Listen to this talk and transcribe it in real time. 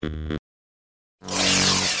Hey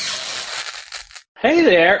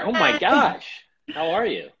there. Oh my Hey, gosh. How are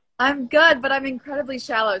you? I'm good, but I'm incredibly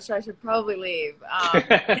shallow, so I should probably leave.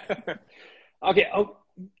 Okay. Oh,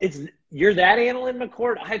 it's you're that Annalyn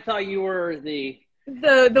McCord? I thought you were the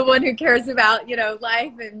The one who cares about,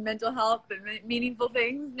 life and mental health and meaningful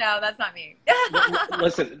things. No, that's not me.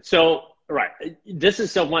 listen, so right. This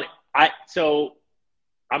is so funny. So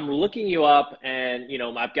I'm looking you up and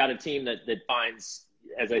I've got a team that finds,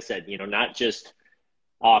 as I said, not just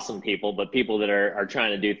awesome people, but people that are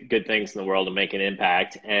trying to do good things in the world and make an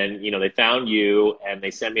impact. And they found you and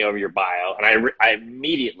they sent me over your bio, and I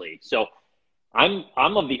immediately. So I'm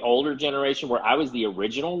of the older generation where I was the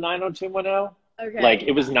original 90210. Like Okay.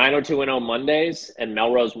 it was 90210 Mondays and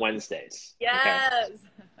Melrose Wednesdays. Okay, Yes.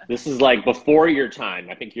 this is like before your time.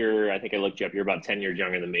 I think I looked you up. You're about 10 years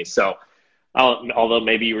younger than me. So although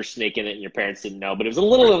maybe you were sneaking it and your parents didn't know, but it was a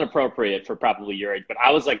little inappropriate for probably your age. But I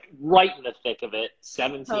was like right in the thick of it,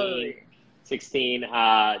 17, Totally. 16,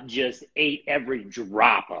 just ate every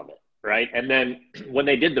drop of it, right? And then when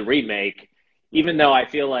they did the remake, even though I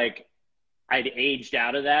feel like I'd aged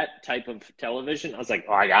out of that type of television, I was like,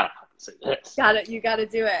 oh, I gotta see this. Got it. You got to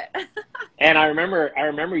do it. And I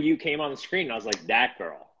remember you came on the screen and I was like, that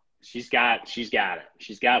girl, she's got it.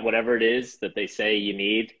 She's got whatever it is that they say you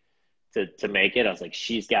need to make it. I was like,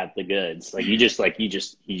 she's got the goods.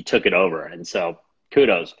 You took it over. And so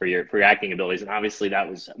kudos for your acting abilities. And obviously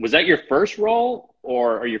was that your first role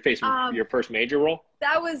or Um, your first major role?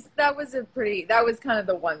 that was kind of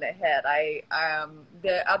the one that hit.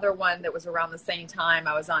 The other one that was around the same time,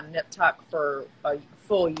 I was on Nip Tuck for a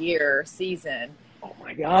full year season. Oh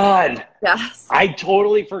my God. Yes. I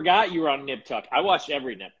totally forgot you were on Nip Tuck. I watched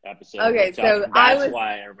every Nip episode of Okay, Nip Tuck. so I That's was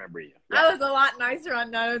why I remember you. Yeah. I was a lot nicer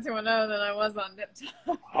on 90210 than I was on Nip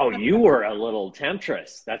Tuck. Oh, you were a little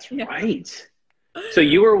temptress. That's Yeah. right. So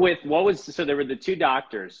you were with so there were the two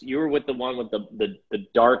doctors. You were with the one with the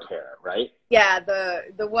dark hair, right? Yeah,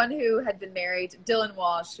 the one who had been married, Dylan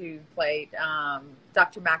Walsh, who played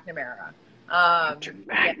Dr. McNamara. Dr.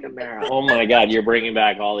 Yeah. McNamara. Oh my God, you're bringing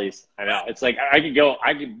back all these. I know. It's like I could go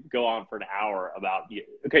on for an hour about you.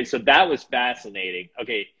 Okay, so that was fascinating.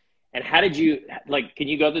 Okay, and how did you like? Can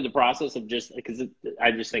you go through the process of just because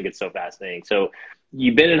I just think it's so fascinating. So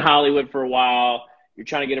you've been in Hollywood for a while. You're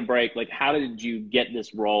trying to get a break. Like, how did you get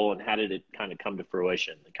this role, and how did it kind of come to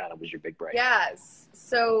fruition? That kind of was your big break. Yes.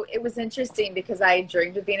 So it was interesting because I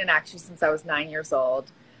dreamed of being an actress since I was 9 years old.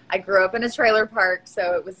 I grew up in a trailer park,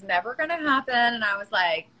 so it was never going to happen. And I was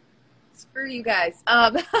like, screw you guys.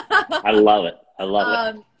 I love it. I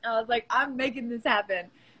love it. I was like, I'm making this happen.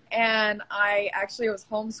 And I actually was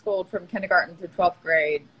homeschooled from kindergarten through 12th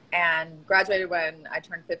grade and graduated when I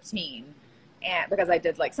turned 15. And because I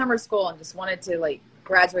did like summer school and just wanted to like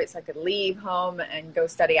graduate so I could leave home and go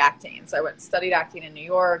study acting. So I went and studied acting in New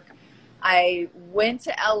York. I went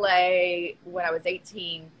to LA when I was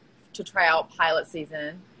 18 to try out pilot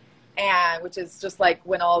season, and which is just like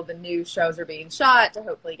when all the new shows are being shot to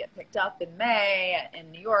hopefully get picked up in May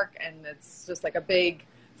in New York. And it's just like a big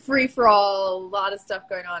free for all, a lot of stuff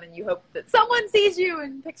going on, and you hope that someone sees you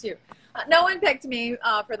and picks you. No one picked me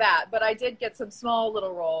for that, but I did get some small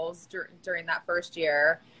little roles during that first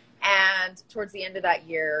year. And towards the end of that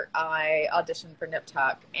year, I auditioned for Nip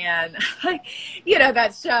Tuck, and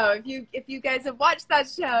that show. If you guys have watched that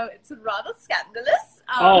show, it's rather scandalous.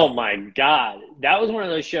 Oh my God. That was one of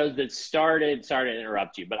those shows that started, sorry to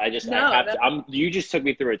interrupt you, but I No, have to, you just took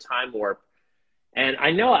me through a time warp. And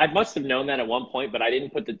I know I must have known that at one point, but I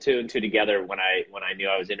didn't put the two and two together when I knew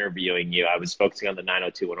I was interviewing you. I was focusing on the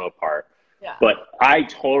 90210 part. yeah, But I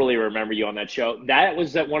totally remember you on that show. That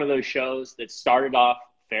was one of those shows that started off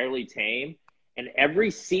fairly tame. And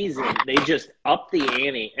every season, they just up the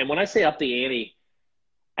ante. And when I say up the ante,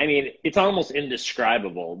 I mean, it's almost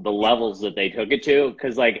indescribable the levels that they took it to.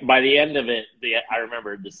 Because, like, by the end of it, I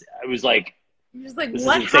remember this. I was like, you're just like, this is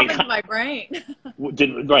what insane. happened to my brain?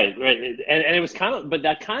 Right. And it was kind of, but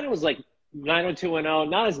that kind of was like 90210,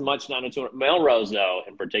 not as much 90210. Melrose, though,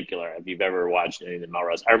 in particular, if you've ever watched anything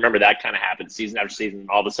Melrose, I remember that kind of happened season after season.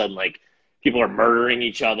 All of a sudden, like, people are murdering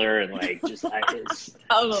each other and, like, just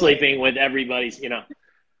Totally. sleeping with everybody's.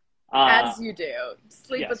 Uh, As you do.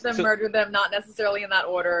 Sleep with yes. them, So, murder them, not necessarily in that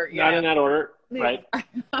order. not in that order, right?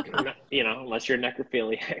 Unless you're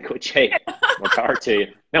necrophiliac, which, hey, more power to you.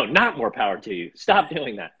 No, not more power to you. Stop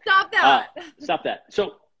doing that. Stop Uh, that. stop that.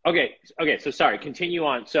 So, okay. So sorry, continue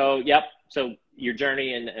on. So, yep. So your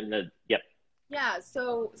journey yep. Yeah,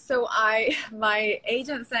 so my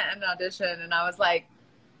agent sent an audition, and I was like,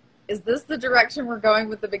 is this the direction we're going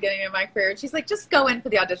with the beginning of my career? And she's like, just go in for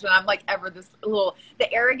the audition. I'm like,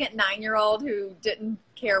 the arrogant 9-year-old who didn't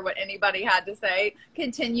care what anybody had to say,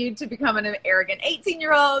 continued to become an arrogant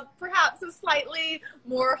 18-year-old, perhaps a slightly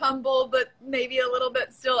more humble, but maybe a little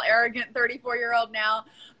bit still arrogant 34-year-old now.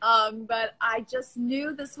 But I just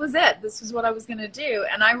knew this was it. This was what I was going to do.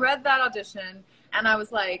 And I read that audition and I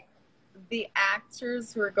was like, the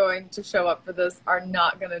actors who are going to show up for this are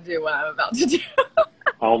not going to do what I'm about to do.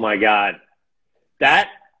 Oh my God.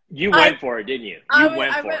 You went for it, didn't you? I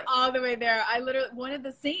went all the way there. I literally, one of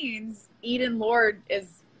the scenes, Eden Lord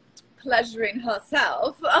is pleasuring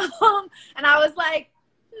herself. And I was like,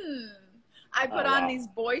 I put on these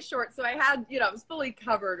boy shorts. So I had, I was fully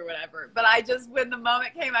covered or whatever. But when the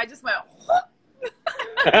moment came, I just went,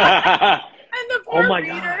 and the poor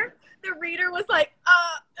reader. The reader was like,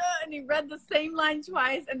 and he read the same line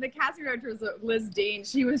twice. And the casting director was Liz Dean.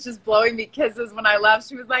 She was just blowing me kisses when I left.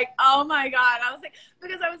 She was like, oh my God. I was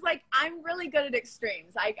like, I'm really good at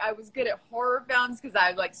extremes. I was good at horror films because I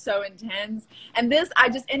was like so intense. And this,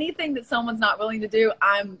 anything that someone's not willing to do,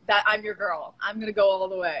 I'm your girl. I'm going to go all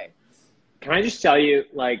the way. Can I just tell you,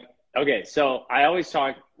 okay, so I always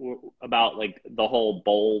talk about the whole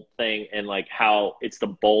bold thing and how it's the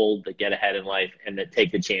bold that get ahead in life and that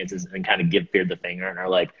take the chances and kind of give fear the finger and are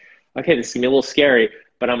like, okay, this is gonna be a little scary,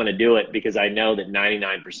 but I'm going to do it because I know that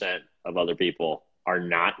 99% of other people are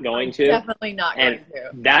not going to. Definitely not going to.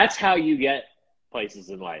 That's how you get places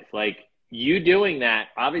in life. You doing that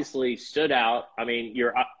obviously stood out. I mean,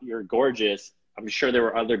 you're gorgeous. I'm sure there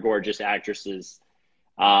were other gorgeous actresses.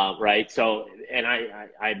 Right. So, and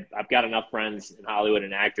I've got enough friends in Hollywood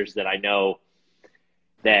and actors that I know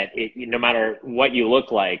that no matter what you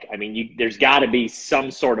look like, I mean, there's got to be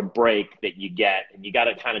some sort of break that you get, and you got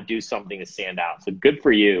to kind of do something to stand out. So good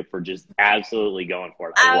for you for just absolutely going for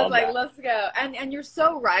it. I was like, let's go. And you're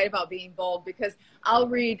so right about being bold because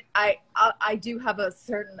I do have a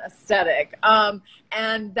certain aesthetic.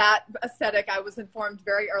 And that aesthetic, I was informed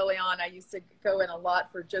very early on. I used to go in a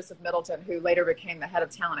lot for Joseph Middleton, who later became the head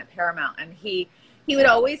of talent at Paramount. And he would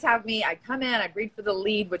always have me, I'd come in, I'd read for the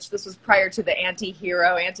lead, which this was prior to the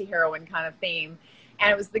anti-heroine kind of theme.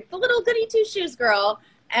 And it was the little goody two-shoes girl.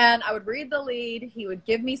 And I would read the lead. He would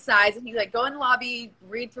give me sides. And he'd like, go in the lobby,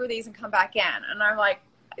 read through these, and come back in. And I'm like,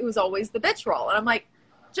 it was always the bitch role. And I'm like,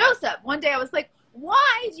 Joseph, one day I was like,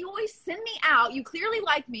 why do you always send me out? You clearly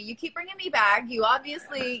like me. You keep bringing me back. You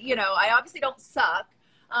obviously, I obviously don't suck.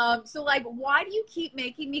 So why do you keep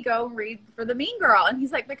making me go and read for the mean girl? And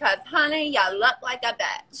he's like, because honey, you look like a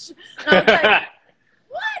bitch. And I was like,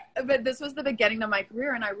 what? But this was the beginning of my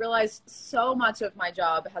career. And I realized so much of my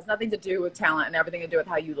job has nothing to do with talent and everything to do with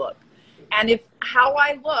how you look. And if how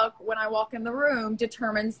I look when I walk in the room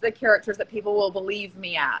determines the characters that people will believe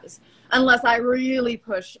me as, unless I really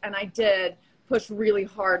push, and I did push really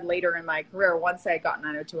hard later in my career once I got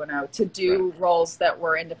 90210 to do roles that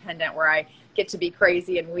were independent where I get to be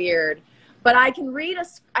crazy and weird. But I can read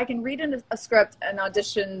a script, an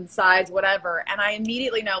audition sides, whatever, and I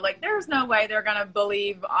immediately know there's no way they're gonna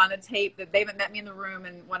believe on a tape that they haven't met me in the room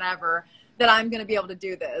and whatever that I'm gonna be able to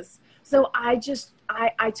do this. So I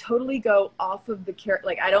totally go off of the character.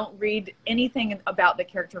 I don't read anything about the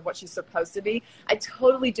character of what she's supposed to be. I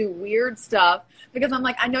totally do weird stuff because I'm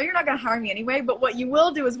like, I know you're not gonna hire me anyway, but what you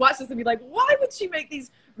will do is watch this and be like, why would she make these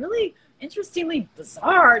really interestingly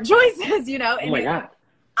bizarre choices? And oh my God.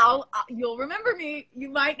 You'll remember me. You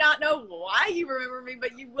might not know why you remember me,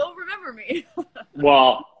 but you will remember me.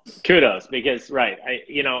 Well, kudos, because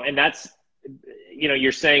and that's,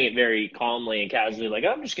 you're saying it very calmly and casually,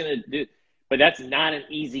 I'm just going to do, but that's not an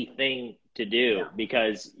easy thing to do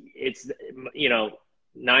because it's,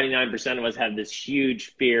 99% of us have this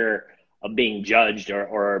huge fear of being judged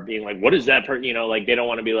or being like, what is that person, they don't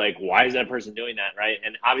want to be like, why is that person doing that? Right.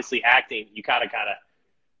 And obviously acting, you gotta kind of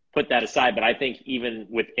put that aside. But I think even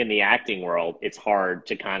within the acting world, it's hard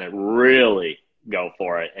to kind of really go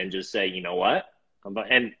for it and just say, you know what?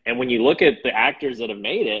 And when you look at the actors that have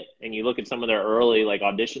made it and you look at some of their early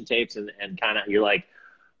audition tapes and kind of, you're like,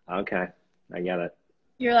 okay, I get it.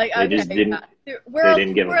 You're like, okay, we're a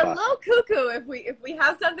little cuckoo. If we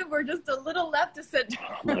have something, we're just a little left to sit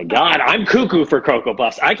down. Oh my God, I'm cuckoo for Cocoa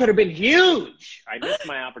Puffs. I could have been huge. I missed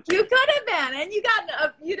my opportunity. You could have been, and you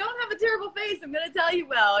don't have a terrible face. I'm going to tell you,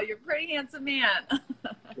 Will. You're a pretty handsome man.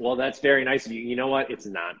 Well, that's very nice of you. You know what? It's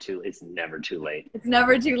never too late. It's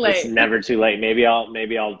never too late. It's never too late. Maybe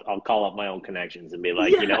I'll call up my old connections and be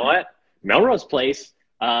like, you know what? Melrose Place.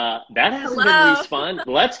 That hasn't been respun.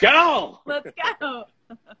 Let's go. Let's go.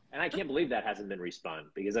 And I can't believe that hasn't been respun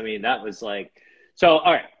because that was So,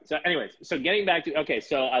 all right. So, anyways, so getting back to okay,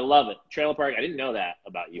 so I love it. Trailer park. I didn't know that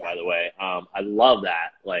about you, Yeah. by the way. I love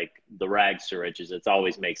that. Like the rags to riches. It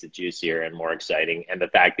always makes it juicier and more exciting. And the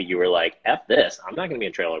fact that you were like, "F this, I'm not going to be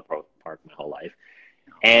in trailer park my whole life,"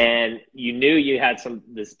 and you knew you had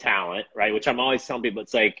this talent, right? Which I'm always telling people,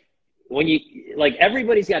 it's like when you like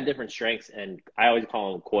everybody's got different strengths, and I always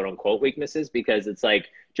call them quote unquote weaknesses because it's like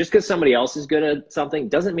just because somebody else is good at something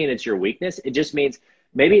doesn't mean it's your weakness. It just means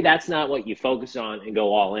maybe that's not what you focus on and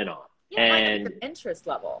go all in on. Yeah, And like an interest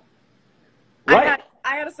level. right,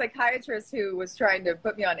 I had a psychiatrist who was trying to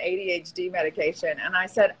put me on ADHD medication, and I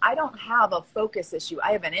said, I don't have a focus issue.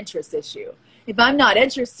 I have an interest issue. If I'm not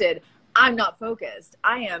interested, I'm not focused.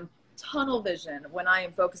 I am tunnel vision when I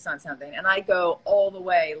am focused on something, and I go all the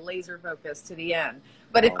way, laser focused to the end.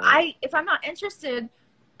 But if I'm not interested,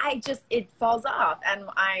 it falls off, and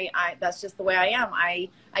I that's just the way I am. I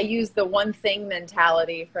use the one thing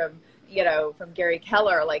mentality from Gary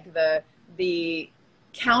Keller, like the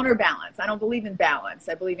counterbalance. I don't believe in balance.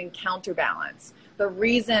 I believe in counterbalance. The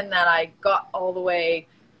reason that I got all the way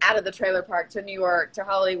out of the trailer park to New York to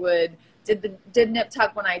Hollywood, did Nip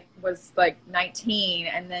Tuck when I was like 19,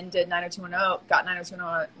 and then did 90210, got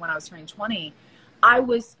 90210 when I was turning 20.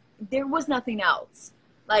 There was nothing else.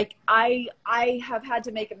 Like I have had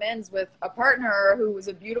to make amends with a partner who was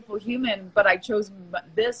a beautiful human, but I chose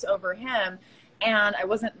this over him, and I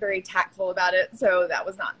wasn't very tactful about it, so that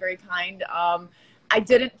was not very kind. I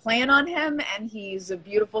didn't plan on him, and he's a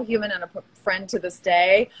beautiful human and a friend to this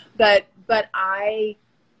day. But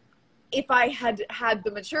if I had had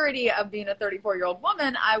the maturity of being a 34-year-old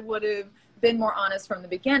woman, I would have been more honest from the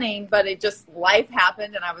beginning. But life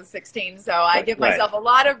happened, and I was 16, so I give myself a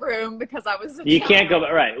lot of room because I was. You can't go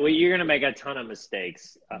right. Well, you're going to make a ton of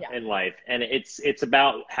mistakes in life, and it's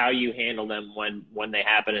about how you handle them when they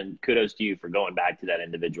happen. And kudos to you for going back to that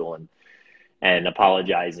individual and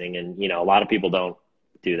apologizing. And a lot of people don't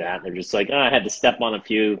do that. They're just like, oh, I had to step on a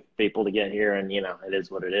few people to get here, and it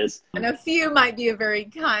is what it is. And a few might be a very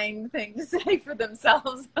kind thing to say for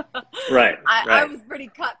themselves. Right. I was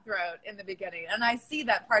pretty cutthroat in the beginning, and I see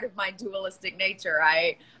that part of my dualistic nature.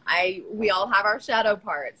 We all have our shadow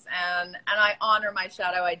parts, and I honor my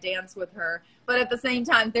shadow. I dance with her, but at the same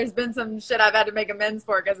time, there's been some shit I've had to make amends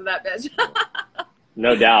for because of that bitch.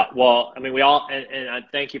 No doubt. Well, I mean, we all, and I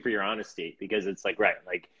thank you for your honesty, because it's like, right,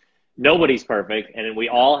 like nobody's perfect, and we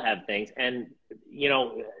all have things. And,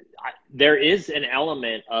 there is an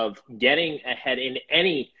element of getting ahead in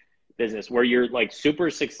any business where you're like super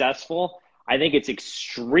successful. I think it's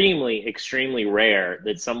extremely, extremely rare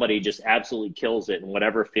that somebody just absolutely kills it in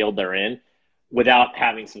whatever field they're in without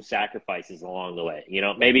having some sacrifices along the way.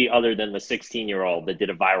 Maybe other than the 16-year-old that did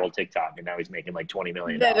a viral TikTok and now he's making like $20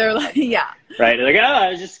 million. They're like, yeah. Right. They're like, oh,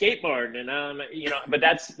 I was just skateboarding. And, but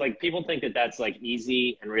that's like, people think that that's like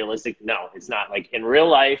easy and realistic. No, it's not. Like in real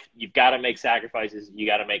life, you've got to make sacrifices. You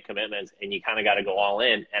got to make commitments, and you kind of got to go all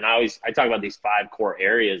in. And I talk about these 5 core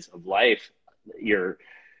areas of life: your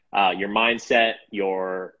mindset,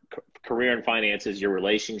 your career and finances, your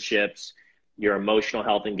relationships, your emotional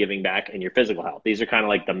health and giving back, and your physical health. These are kind of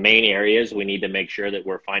like the main areas we need to make sure that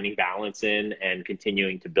we're finding balance in and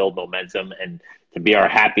continuing to build momentum and to be our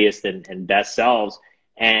happiest and best selves.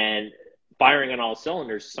 And firing on all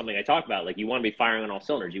cylinders is something I talk about. Like, you want to be firing on all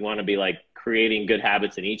cylinders. You want to be like creating good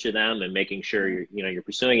habits in each of them and making sure you're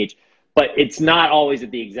pursuing each. But it's not always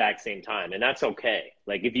at the exact same time, and that's okay.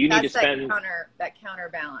 Like, if you need to spend that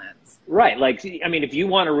counterbalance, right? Like, I mean, if you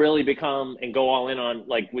want to really become and go all in on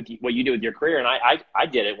like with what you do with your career, and I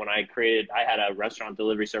did it when I had a restaurant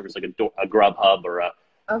delivery service, like a Grubhub or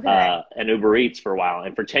an Uber Eats for a while,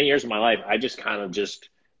 and for 10 years of my life, I just kind of just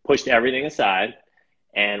pushed everything aside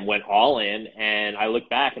and went all in. And I look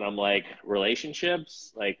back and I'm like,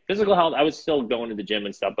 relationships, like physical health, I was still going to the gym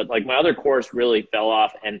and stuff, but like my other course really fell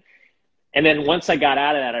off. And then once I got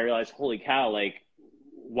out of that, I realized, holy cow, like,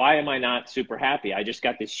 why am I not super happy? I just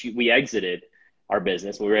got this, we exited our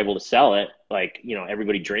business. We were able to sell it, like,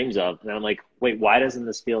 everybody dreams of. And I'm like, wait, why doesn't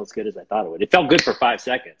this feel as good as I thought it would? It felt good for 5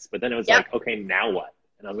 seconds, but then it was like, okay, now what?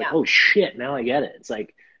 And I was like, oh shit, now I get it. It's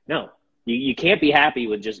like, no, you can't be happy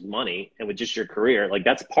with just money and with just your career. Like,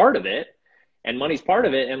 that's part of it. And money's part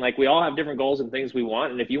of it. And like, we all have different goals and things we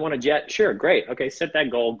want. And if you want a jet, sure, great. Okay, set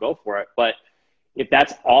that goal, go for it. But if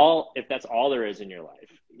that's all there is in your life,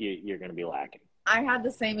 you're going to be lacking. I had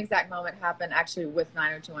the same exact moment happen actually with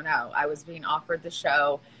 90210. I was being offered the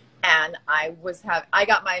show, and I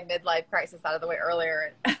got my midlife crisis out of the way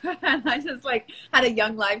earlier. And I just like had a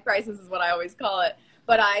young life crisis is what I always call it.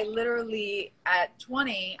 But I literally, at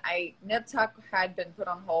 20, Nip Tuck had been put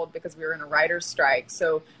on hold because we were in a writer's strike.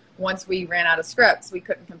 So once we ran out of scripts, we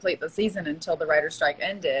couldn't complete the season until the writer's strike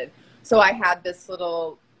ended. So I had this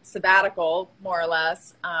little sabbatical, more or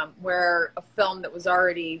less, where a film that was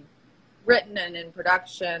already written and in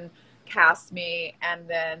production cast me, and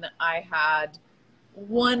then I had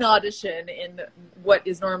one audition in what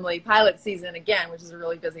is normally pilot season again, which is a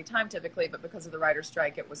really busy time typically, but because of the writer's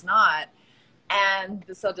strike, it was not. And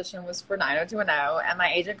this audition was for 90210, and my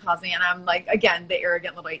agent calls me, and I'm like, again, the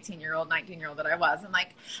arrogant little 18-year-old, 19-year-old that I was. I'm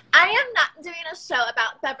like, I am not doing a show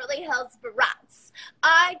about Beverly Hills brats.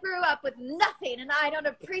 I grew up with nothing, and I don't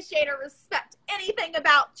appreciate or respect anything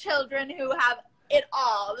about children who have it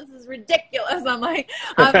all. This is ridiculous. I'm like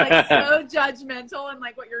so judgmental and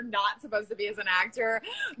like what you're not supposed to be as an actor.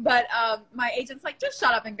 But my agent's like, just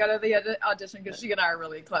shut up and go to the audition, because she and I are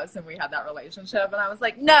really close and we had that relationship. And I was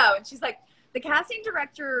like, no. And she's like, the casting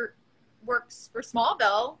director works for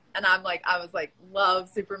Smallville. And I was like, love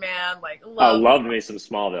Superman. Loved me some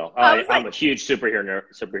Smallville. I'm a huge superhero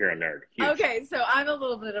nerd. Huge. Okay, so I'm a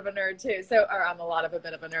little bit of a nerd too. Or I'm a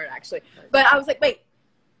bit of a nerd actually. But I was like, wait,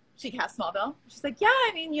 she cast Smallville. She's like, yeah,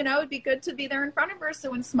 I mean, it'd be good to be there in front of her.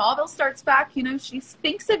 So when Smallville starts back, she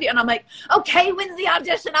thinks of you. And I'm like, okay, when's the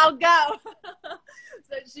audition? I'll go.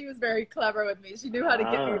 So she was very clever with me. She knew how to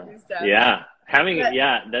get me through stuff. Yeah.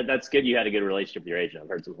 That's good. You had a good relationship with your agent. I've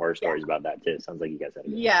heard some horror stories about that too. Sounds like you guys had a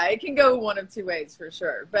good. Yeah, it can go one of two ways for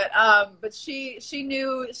sure. But she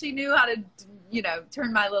knew how to,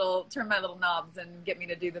 turn my little knobs and get me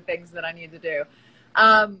to do the things that I need to do.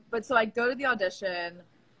 But so I go to the audition.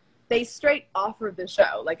 They straight offered the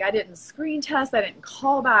show. Like, I didn't screen test. I didn't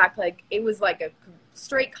call back. Like, it was like a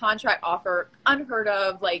straight contract offer, unheard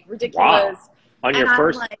of, like ridiculous. Wow. On your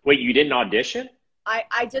first, wait, you didn't audition?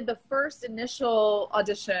 I did the first initial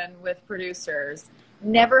audition with producers.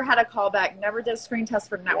 Never had a callback. Never did a screen test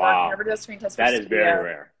for network. Wow. Never did a screen test for studio. That is very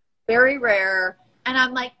rare. Very rare. And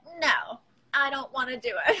I'm like, no, I don't want to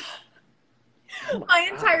do it. My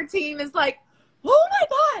entire team is like, oh my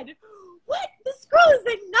God, what? This girl is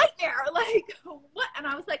a nightmare. Like, what? And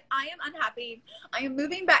I was like, I am unhappy. I am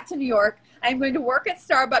moving back to New York. I'm going to work at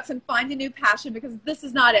Starbucks and find a new passion, because this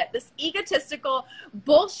is not it. This egotistical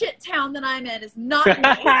bullshit town that I'm in is not me.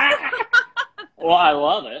 Well, I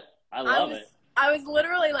love it. I love it. I was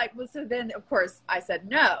literally like, well, so then of course I said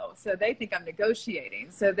no. So they think I'm negotiating.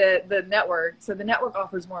 So the network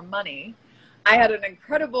offers more money. I had an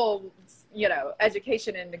incredible,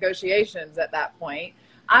 education in negotiations at that point.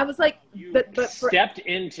 I was like, stepped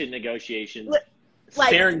into negotiations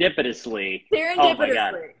serendipitously. Oh my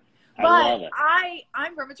God. I love it.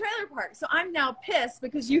 I'm from a trailer park, so I'm now pissed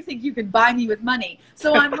because you think you can buy me with money.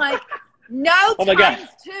 So I'm like, no, oh my times God.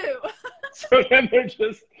 two. So then they're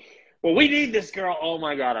just, well, we need this girl. Oh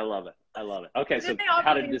my God, I love it. I love it. Okay, so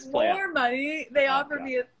how did this play out? More money. They offered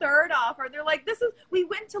me a third offer. They're like, we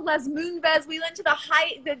went to Les Moonves. We went to the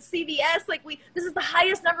CVS. Like, this is the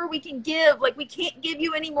highest number we can give. Like, we can't give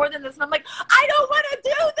you any more than this. And I'm like, I don't want to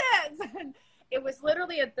do this. And it was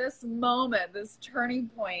literally at this moment, this turning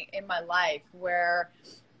point in my life where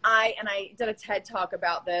I did a TED talk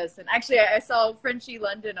about this. And actually, I saw Frenchie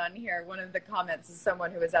London on here. One of the comments is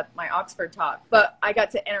someone who was at my Oxford talk. But I got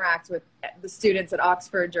to interact with the students at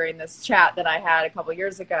Oxford during this chat that I had a couple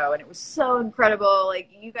years ago. And it was so incredible. Like,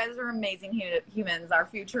 you guys are amazing humans. Our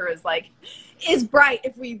future is bright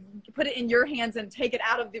if we put it in your hands and take it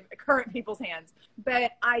out of the current people's hands.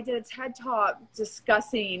 But I did a TED talk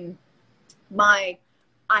discussing I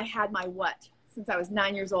had my what. Since I was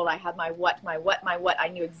 9 years old, I had my what. I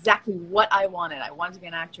knew exactly what I wanted. I wanted to be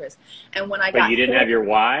an actress. And when But you didn't have your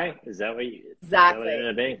why? Is that what you... Exactly.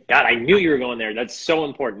 That what it God, I knew you were going there. That's so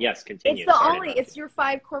important. Yes, continue. It's your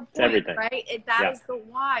 5 core points, right? That is the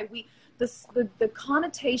why. The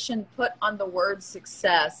connotation put on the word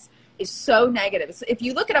success is so negative. So if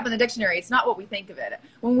you look it up in the dictionary, it's not what we think of it.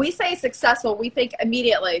 When we say successful, we think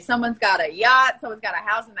immediately someone's got a yacht, someone's got a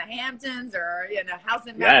house in the Hamptons, or a house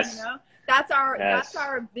in Mexico. That's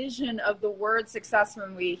our vision of the word success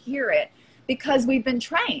when we hear it, because we've been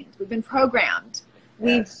trained, we've been programmed.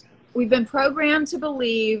 We've been programmed to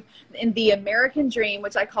believe in the American dream,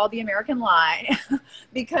 which I call the American lie,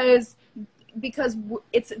 because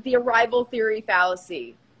it's the arrival theory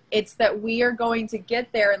fallacy. It's that we are going to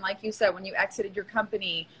get there. And like you said, when you exited your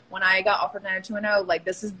company, when I got offered 90210, like,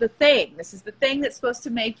 this is the thing. This is the thing that's supposed to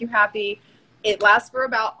make you happy. It lasts for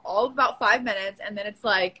about 5 minutes. And then it's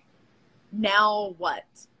like, now what?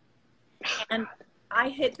 And I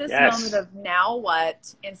hit this moment of now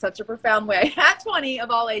what in such a profound way at 20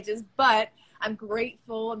 of all ages, but I'm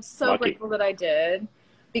grateful. I'm so grateful that I did,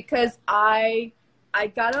 because I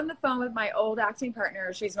got on the phone with my old acting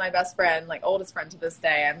partner. She's my best friend, like oldest friend to this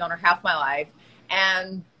day. I've known her half my life.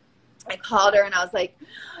 And I called her and I was like,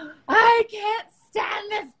 I can't stand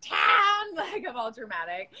this town. Like, I'm all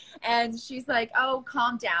dramatic. And she's like, oh,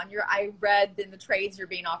 calm down. I read in the trades you're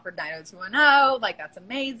being offered 90210. Like, that's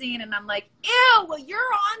amazing. And I'm like, ew, well, you're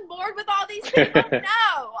on board with all these people? No,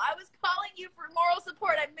 I was calling you for moral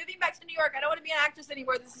support. I'm moving back to New York. I don't want to be an actress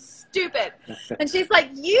anymore. This is stupid. And she's like,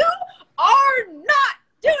 you are not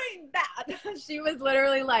doing that. She was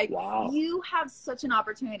literally like, wow, you have such an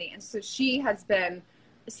opportunity. And so she has been,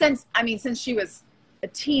 since she was a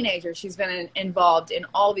teenager, she's been involved in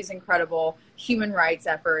all these incredible human rights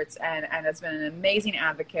efforts and has been an amazing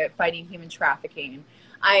advocate fighting human trafficking.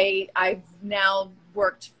 I've now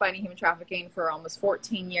worked fighting human trafficking for almost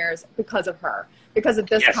 14 years because of her, because of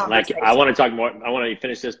this conversation. I want to talk more. I want to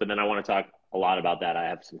finish this, but then I want to talk a lot about that. I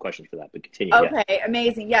have some questions for that, but continue. Okay, yeah.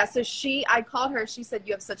 Amazing. Yeah, so I called her. She said,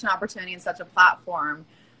 you have such an opportunity and such a platform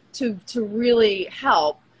to really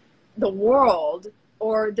help the world,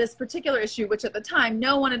 or this particular issue, which at the time,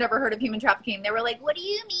 no one had ever heard of human trafficking. They were like, what do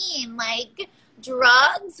you mean? Like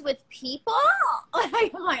drugs with people? I'm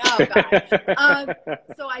like, oh God.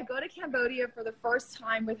 So I go to Cambodia for the first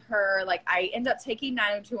time with her. Like, I end up taking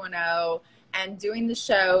 90210 and doing the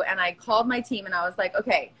show. And I called my team and I was like,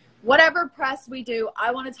 okay, whatever press we do,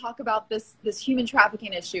 I want to talk about this human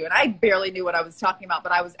trafficking issue. And I barely knew what I was talking about,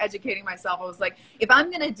 but I was educating myself. I was like, if I'm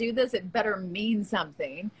going to do this, it better mean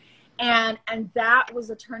something. And that was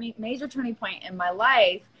a major turning point in my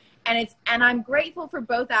life. And I'm grateful for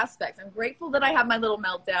both aspects. I'm grateful that I had my little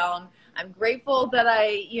meltdown. I'm grateful that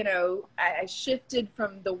I shifted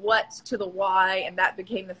from the what to the why, and that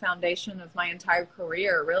became the foundation of my entire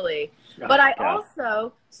career, really. But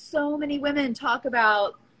also, so many women talk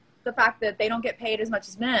about the fact that they don't get paid as much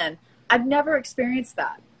as men. I've never experienced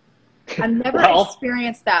that. I've never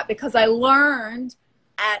experienced that, because I learned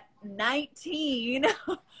at 19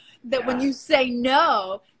 that when you say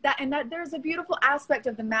no, that there's a beautiful aspect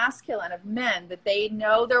of the masculine, of men, that they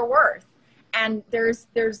know their worth. And there's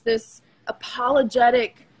this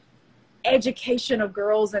apologetic education of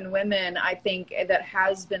girls and women, I think, that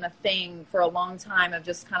has been a thing for a long time, of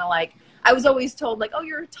just kind of like, I was always told, like, oh,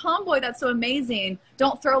 you're a tomboy, that's so amazing,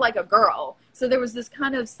 don't throw like a girl. So there was this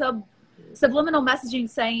kind of subliminal messaging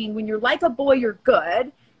saying, when you're like a boy, you're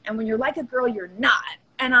good, and when you're like a girl, you're not.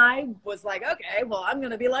 And I was like, okay, well, I'm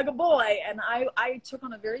going to be like a boy. And I took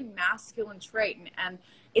on a very masculine trait, and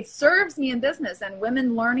it serves me in business, and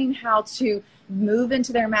women learning how to move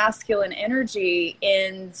into their masculine energy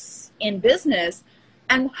in business,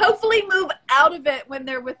 and hopefully move out of it when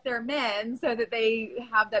they're with their men, so that they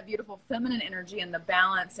have that beautiful feminine energy and the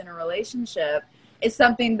balance in a relationship, is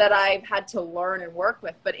something that I've had to learn and work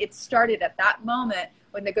with. But it started at that moment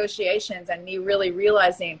with negotiations and me really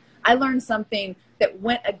realizing I learned something that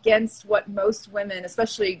went against what most women,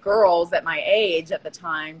 especially girls at my age at the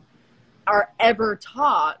time, are ever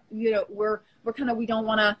taught. You know, we're kind of, we don't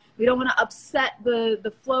want to upset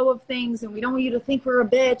the flow of things, and we don't want you to think we're a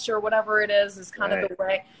bitch or whatever it is kind of the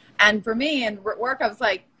way. And for me and work, I was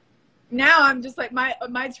like, now I'm just like, my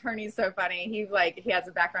attorney's so funny. He has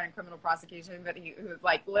a background in criminal prosecution, but who's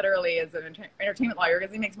like literally is an entertainment lawyer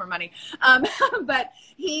because he makes more money. But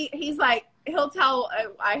he's like, he'll tell,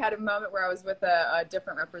 I had a moment where I was with a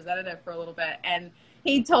different representative for a little bit, and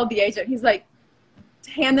he told the agent, he's like,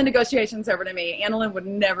 hand the negotiations over to me. Annalyn would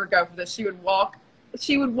never go for this. She would walk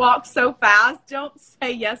so fast. Don't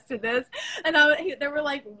say yes to this. And they were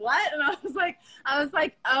like, what? And I was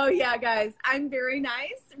like, oh yeah, guys, I'm very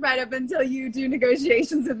nice right up until you do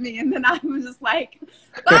negotiations with me. And then I was just like,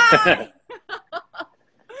 bye.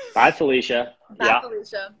 Bye, Felicia. Bye,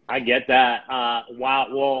 Felicia. I get that. Wow.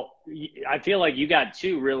 Well, I feel like you got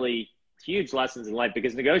two really huge lessons in life,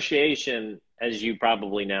 because negotiation, as you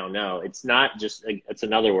probably now know, it's not just, it's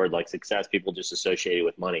another word like success. People just associate it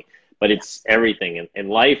with money, but it's everything. In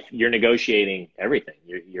life, you're negotiating everything,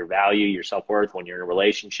 your value, your self-worth, when you're in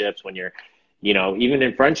relationships, when you're, even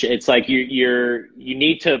in friendship, it's like you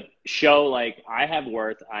need to show, like, I have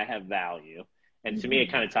worth, I have value. And to me,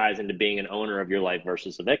 it kind of ties into being an owner of your life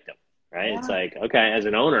versus a victim, right? Yeah. It's like, okay, as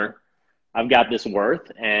an owner, I've got this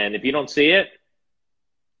worth, and if you don't see it,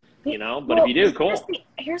 but if you do, cool.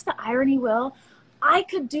 Here's the irony, Will. I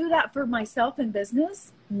could do that for myself in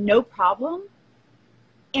business, no problem.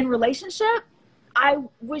 In relationship, I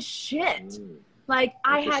was shit. Like,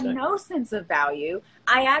 I had no sense of value.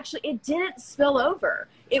 It didn't spill over.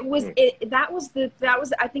 It was,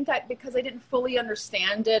 I think that because I didn't fully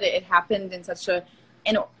understand it, it happened in such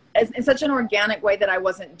an organic way that I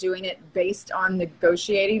wasn't doing it based on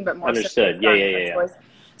negotiating, but more understood. Yeah.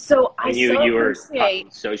 So you were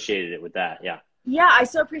associated it with that. Yeah. Yeah. I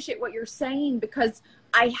so appreciate what you're saying, because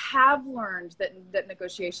I have learned that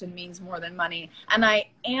negotiation means more than money. And I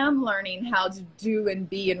am learning how to do and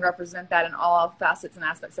be and represent that in all facets and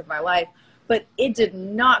aspects of my life. But it did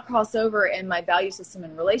not cross over in my value system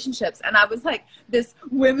and relationships. And I was like, this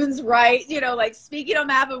women's right, like speaking on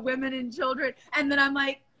behalf of women and children. And then I'm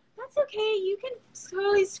like, that's okay. You can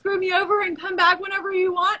totally screw me over and come back whenever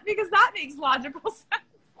you want, because that makes logical sense.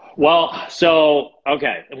 Well, so,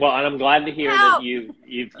 okay. Well, and I'm glad to hear that you've,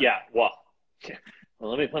 yeah, well,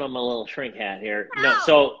 let me put on my little shrink hat here. No,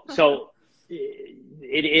 so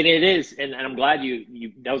it is, and I'm glad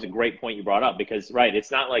you that was a great point you brought up, because right,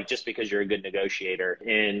 it's not like just because you're a good negotiator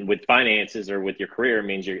and with finances or with your career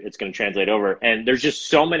means it's going to translate over. And there's just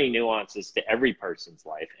so many nuances to every person's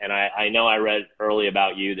life. And I know I read early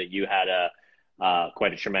about you that you had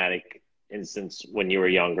quite a traumatic instance when you were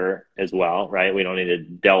younger as well, right? We don't need to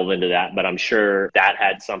delve into that, but I'm sure that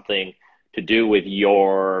had something to do with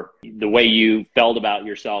the way you felt about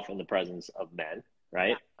yourself in the presence of men,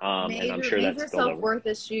 right? And I'm sure that's major self-worth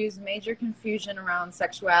issues, major confusion around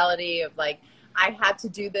sexuality of like, I had to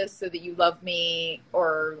do this so that you love me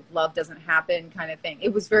or love doesn't happen kind of thing.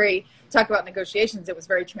 It was talk about negotiations. It was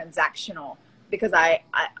very transactional, because I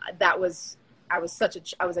was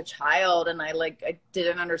a child, and I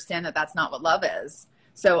didn't understand that that's not what love is.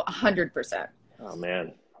 So 100%. Oh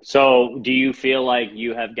man. So do you feel like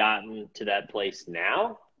you have gotten to that place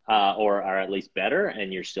now, or are at least better,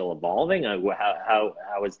 and you're still evolving? How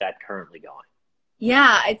is that currently going?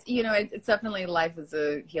 Yeah, it's definitely, life is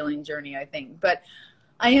a healing journey, I think. But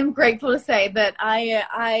I am grateful to say that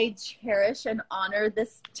I cherish and honor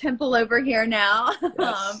this temple over here now.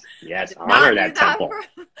 Yes, honor that temple.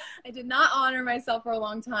 I did not honor myself for a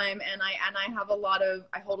long time, and I hold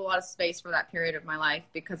a lot of space for that period of my life,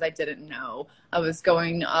 because I didn't know. I was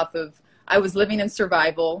living in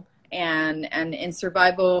survival, and in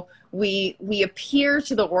survival we appear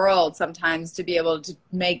to the world sometimes to be able to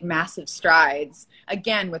make massive strides,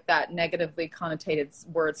 again with that negatively connotated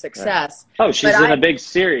word success. Right. Oh, she's in a big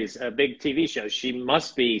series, a big TV show. She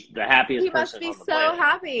must be the happiest person on the planet. She must be so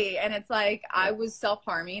happy. And it's like, I was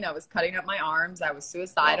self-harming, I was cutting up my arms, I was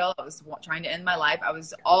suicidal, I was trying to end my life, I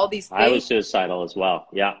was all these things. I was suicidal as well.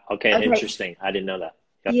 Yeah. Okay. Interesting. I didn't know that.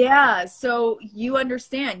 Yep. Yeah. So you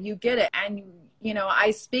understand, you get it. And I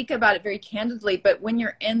speak about it very candidly, but when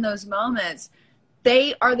you're in those moments,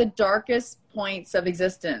 they are the darkest points of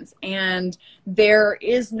existence, and there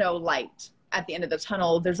is no light at the end of the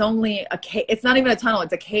tunnel. There's only a cave. It's not even a tunnel,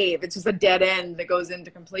 it's a cave. It's just a dead end that goes into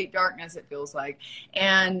complete darkness, it feels like.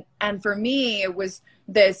 And for me, it was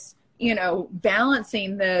this,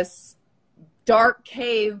 balancing this dark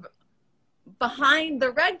cave behind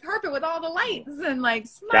the red carpet with all the lights and like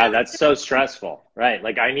smiles. Yeah, that's so stressful, right?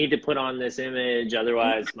 Like, I need to put on this image,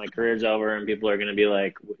 otherwise my career's over, and people are going to be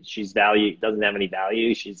like, doesn't have any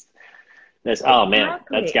value. She's this. Oh man,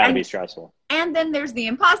 that's got to be stressful. And then there's the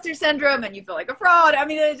imposter syndrome, and you feel like a fraud. I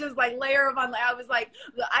mean, it's just like layer upon layer. I was like,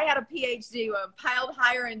 I had a PhD, piled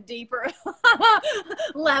higher and deeper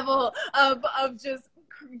level of just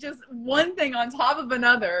one thing on top of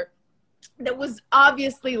another, that was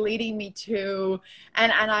obviously leading me to,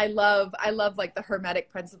 and I love like the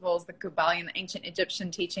Hermetic principles, the Kabbalion, the ancient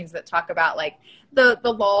Egyptian teachings that talk about like the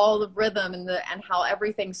law of rhythm and how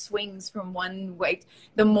everything swings from one way.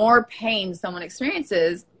 The more pain someone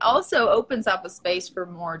experiences also opens up a space for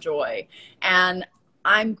more joy. And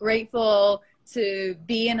I'm grateful to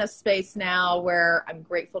be in a space now where I'm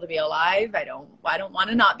grateful to be alive. I don't want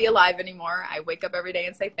to not be alive anymore. I wake up every day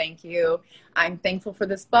and say thank you. I'm thankful for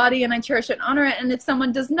this body, and I cherish it and honor it. And if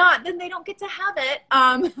someone does not, then they don't get to have it.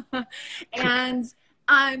 And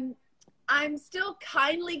I'm still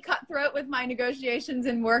kindly cutthroat with my negotiations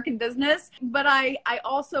in work and business, but I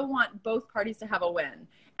also want both parties to have a win.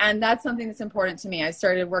 And that's something that's important to me. I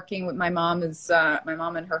started working with my mom and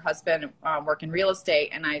her husband work in real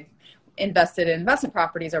estate, and I've invested in investment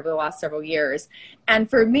properties over the last several years. And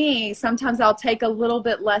for me, sometimes I'll take a little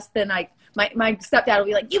bit less than my stepdad will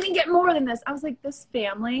be like, you can get more than this. I was like, this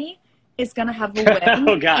family is going to have a win.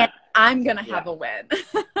 Oh God. And I'm going to have a win.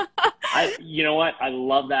 You know what? I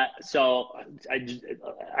love that. So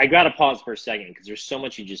I got to pause for a second, because there's so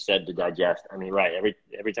much you just said to digest. I mean, right.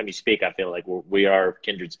 Every time you speak, I feel like we are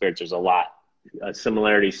kindred spirits. There's a lot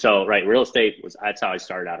similarity. So right. Real estate that's how I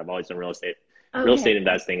started out. I've always done real estate. Okay. Real estate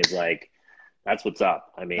investing is like, that's what's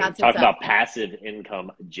up. I mean, talk about passive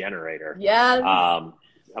income generator. Yes.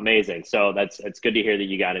 Amazing. So it's good to hear that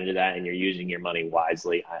you got into that and you're using your money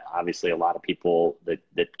wisely. Obviously, a lot of people that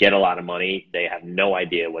get a lot of money, they have no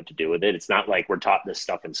idea what to do with it. It's not like we're taught this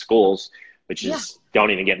stuff in schools, which is,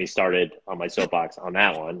 don't even get me started on my soapbox on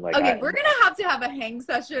that one. Like, okay, we're going to have a hang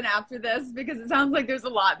session after this because it sounds like there's a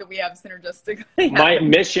lot that we have synergistically. My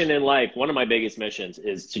mission in life, one of my biggest missions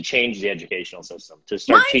is to change the educational system, to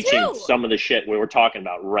start teaching some of the shit we were talking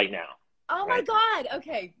about right now. Oh my God.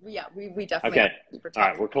 Okay. Yeah, we definitely. Okay. All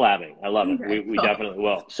right. We're collabing. I love it. We definitely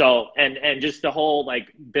will. So, and just the whole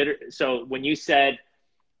like bitter. So when you said,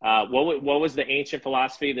 what was the ancient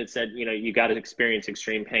philosophy that said, you know, you got to experience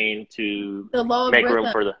extreme pain to make room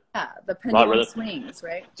for the pendulum swings,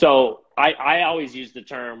 right? So I always use the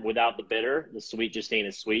term without the bitter, the sweet just ain't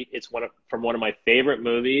as sweet. It's from one of my favorite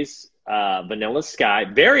movies, Vanilla Sky,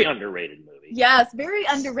 very underrated movie. Yes, very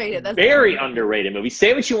underrated. That's very underrated movie.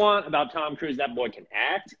 Say what you want about Tom Cruise, that boy can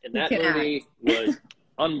act, and that movie was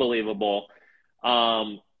unbelievable.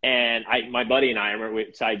 And my buddy and I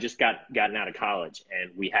remember, so I just gotten out of college,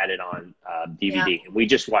 and we had it on DVD, and we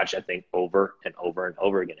just watched, I think, over and over and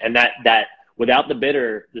over again. And that without the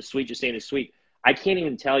bitter, the sweet just ain't as sweet. I can't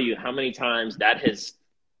even tell you how many times that has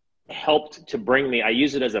helped to bring me. I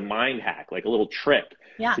use it as a mind hack, like a little trick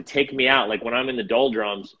to take me out. Like when I'm in the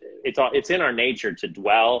doldrums, it's in our nature to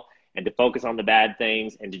dwell and to focus on the bad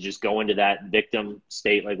things and to just go into that victim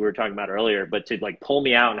state, like we were talking about earlier. But to like pull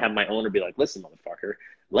me out and have my owner be like, "Listen, motherfucker,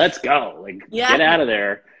 let's go, like get out of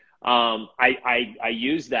there." I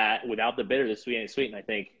use that without the bitter, the sweet ain't sweet. And I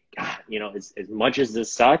think, God, you know, as much as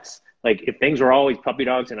this sucks, like if things were always puppy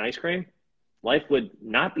dogs and ice cream, life would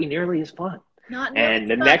not be nearly as fun. And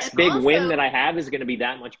the next big win that I have is going to be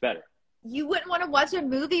that much better. You wouldn't want to watch a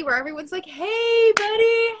movie where everyone's like, "Hey,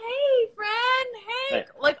 buddy, hey, friend, hey."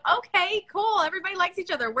 Like, okay, cool. Everybody likes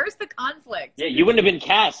each other. Where's the conflict? Yeah, you wouldn't have been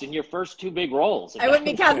cast in your first two big roles. I wouldn't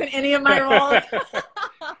be cast in any of my roles.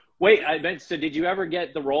 Wait, so did you ever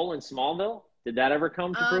get the role in Smallville? Did that ever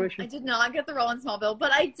come to fruition? I did not get the role in Smallville,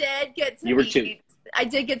 but I did get to I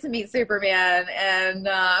did get to meet Superman, and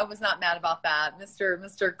I was not mad about that.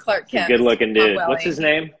 Mr. Clark Kent. Good-looking dude. What's his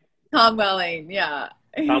name? Tom Welling, yeah.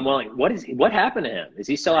 Tom Welling. What happened to him? Is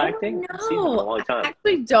he still acting? I've seen him a long time. I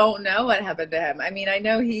actually don't know what happened to him. I mean, I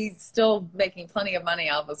know he's still making plenty of money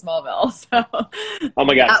off of Smallville. So oh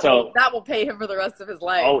my God. That will pay him for the rest of his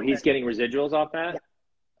life. Oh, he's getting residuals off that?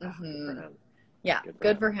 Yeah. Mm-hmm. Yeah,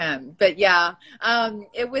 good for him. But yeah,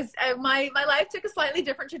 it was my life took a slightly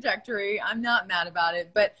different trajectory. I'm not mad about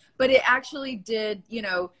it, but it actually did, you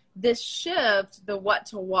know, this shift, the what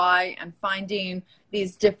to why, and finding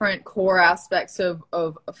these different core aspects of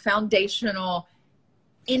foundational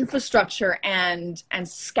infrastructure and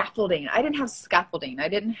scaffolding. I didn't have scaffolding. I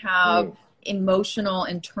didn't have emotional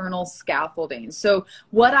internal scaffolding. So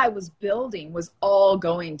what I was building was all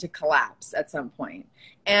going to collapse at some point.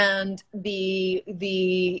 And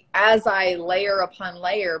the as I layer upon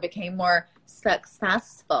layer became more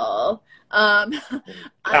successful, God,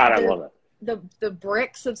 I love it. The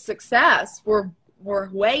bricks of success were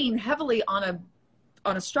weighing heavily on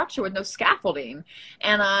a structure with no scaffolding.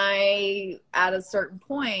 And at a certain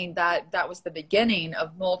point, that was the beginning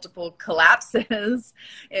of multiple collapses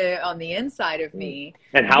on the inside of me.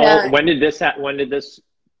 And when did this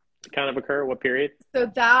kind of occur? What period? So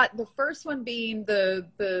the first one being the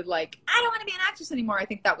like, I don't want to be an actress anymore. I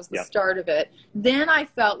think that was the start of it. Then I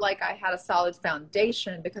felt like I had a solid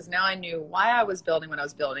foundation because now I knew why I was building what I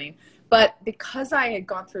was building. But because I had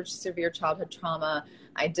gone through severe childhood trauma,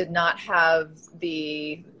 I did not have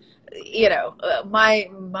the, you know,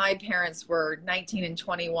 my parents were 19 and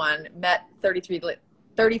 21, met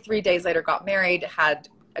 33 days later, got married, had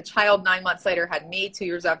a child 9 months later, had me 2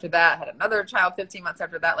 years after that, had another child 15 months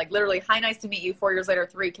after that. Like literally, hi, nice to meet you. 4 years later,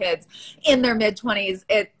 3 kids in their mid-20s.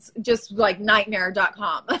 It's just like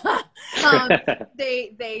nightmare.com.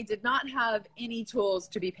 They did not have any tools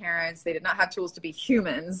to be parents. They did not have tools to be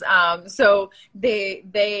humans. So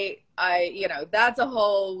you know, that's a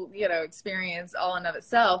whole, you know, experience all in of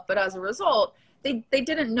itself. But as a result, they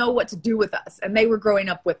didn't know what to do with us, and they were growing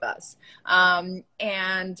up with us. And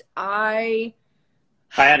I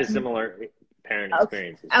had a similar parent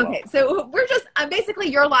experience as well. Okay, so I'm basically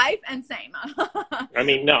your life and same. I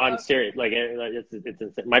mean, no, I'm serious. Like it's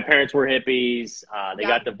insane. My parents were hippies. They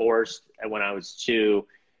got divorced when I was 2.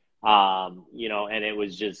 You know, and it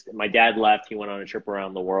was just, my dad left. He went on a trip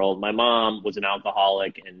around the world. My mom was an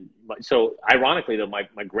alcoholic. And so ironically though,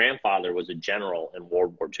 my grandfather was a general in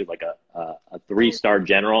World War II, like a 3-star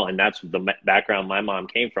general. And that's the background my mom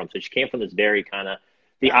came from. So she came from this very kind of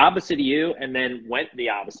the opposite of you, and then went the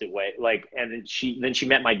opposite way. Like, and then she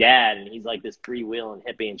met my dad, and he's like this freewheeling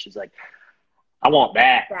hippie, and she's like, I want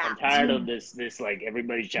that. I'm tired of this like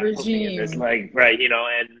everybody's trying to put me in this, like, right, you know,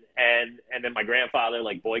 and then my grandfather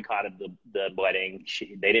like boycotted the wedding.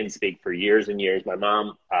 They didn't speak for years and years. My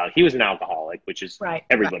mom, he was an alcoholic, which is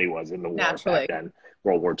everybody was in the war back then,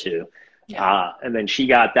 World War II. Yeah. And then she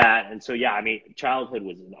got that, and so yeah, I mean, childhood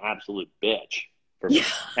was an absolute bitch for me,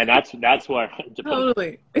 and that's where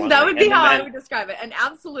totally that would be how I would describe it, an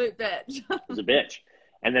absolute bitch. It was a bitch.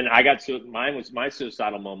 And then my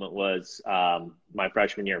suicidal moment was my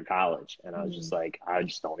freshman year of college. And I was just like, I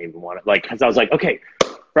just don't even want to, like, cause I was like, okay,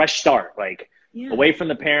 fresh start, like away from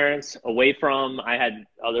the parents, I had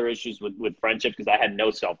other issues with friendship because I had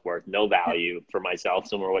no self-worth, no value for myself,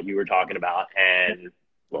 similar to what you were talking about. And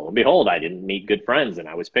lo and behold, I didn't meet good friends and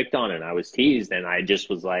I was picked on and I was teased. And I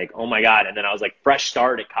just was like, oh my God. And then I was like, fresh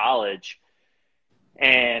start at college.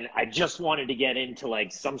 And I just wanted to get into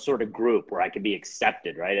like some sort of group where I could be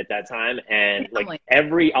accepted right at that time. And like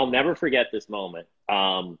I'll never forget this moment.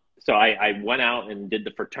 So I went out and did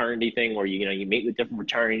the fraternity thing where, you meet with different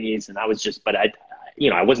fraternities, and I was just, but I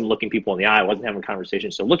wasn't looking people in the eye. I wasn't having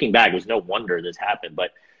conversations. So looking back, it was no wonder this happened,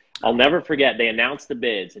 but I'll never forget. They announced the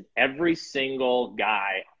bids and every single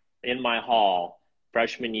guy in my hall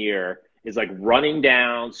freshman year is like running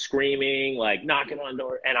down, screaming, like knocking on the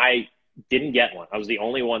door. And I didn't get one. I was the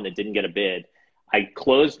only one that didn't get a bid. I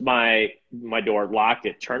closed my door, locked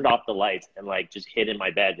it, turned off the lights, and like just hid in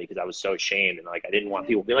my bed because I was so ashamed, and like I didn't want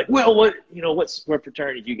people to be like, well, what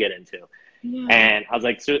fraternity did you get into? Yeah. And I was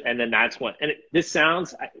like, so, and then that's when, and this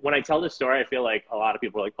sounds, when I tell this story, I feel like a lot of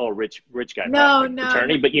people are like, oh, rich guy,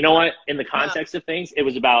 fraternity. But you know what? In the context of things, it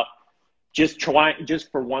was about just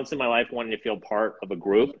for once in my life, wanting to feel part of a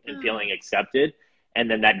group and feeling accepted.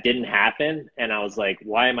 And then that didn't happen. And I was like,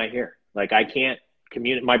 why am I here? Like, I can't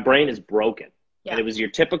communicate. My brain is broken. Yeah. And it was your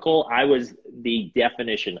typical, I was the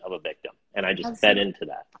definition of a victim. And I just fed into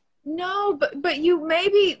that. No, but you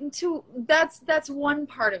maybe that's one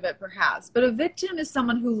part of it perhaps. But a victim is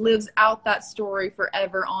someone who lives out that story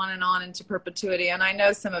forever on and on into perpetuity. And I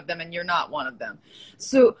know some of them, and you're not one of them.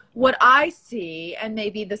 So what I see, and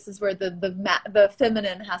maybe this is where the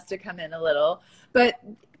feminine has to come in a little, but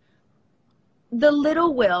the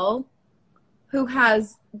little Will, who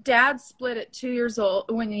has dad split at 2 years old,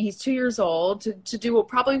 when he's 2 years old, to do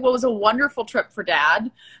probably what was a wonderful trip for dad,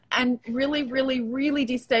 and really, really, really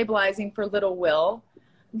destabilizing for little Will.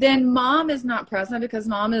 Then mom is not present because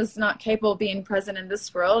mom is not capable of being present in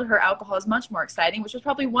this world. Her alcohol is much more exciting, which was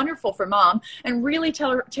probably wonderful for mom and really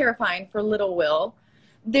terrifying for little Will.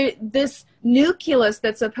 This nucleus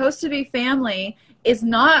that's supposed to be family is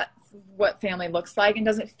not what family looks like and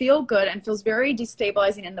doesn't feel good and feels very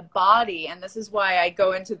destabilizing in the body. And this is why I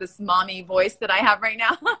go into this mommy voice that I have right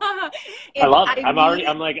now. I love it.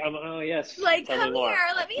 Oh yes. Like, come here,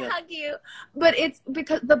 let me hug you. But it's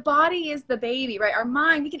because the body is the baby, right? Our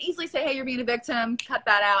mind, we can easily say, hey, you're being a victim, cut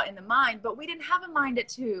that out in the mind. But we didn't have a mind at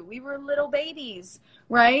 2. We were little babies,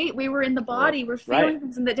 right? We were in the body. We're feeling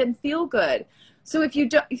things that didn't feel good. So if you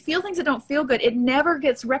feel things that don't feel good, it never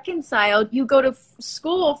gets reconciled. You go to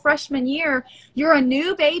school freshman year, you're a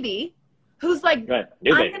new baby who's like,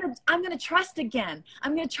 I'm gonna trust again.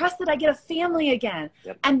 I'm gonna trust that I get a family again.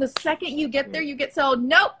 Yep. And the second you get there, you get told,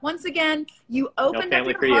 nope. Once again, you opened up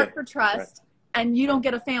your heart for trust, and you don't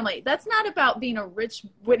get a family. That's not about being a rich.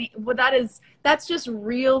 That's just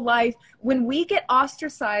real life. When we get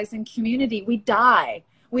ostracized in community, we die.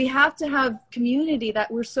 We have to have community, that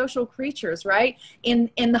we're social creatures, right? In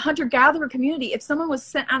the hunter-gatherer community, if someone was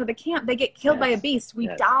sent out of the camp, they get killed by a beast. We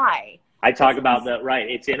die. I talk about that, right?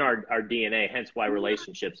 It's in our DNA, hence why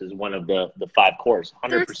relationships is one of the 5 cores.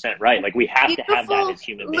 100% right. Like, we have to have that as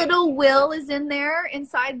human beings. Little Will is in there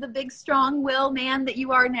inside the big, strong Will man that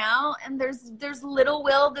you are now. And there's little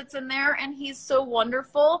Will that's in there, and he's so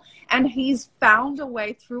wonderful. And he's found a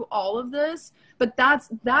way through all of this. But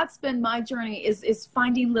that's been my journey, is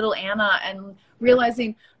finding little Anna and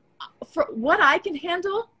realizing for what I can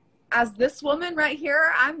handle. As this woman right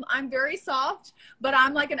here, I'm very soft, but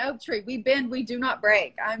I'm like an oak tree. We bend, we do not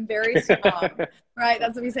break. I'm very strong, right?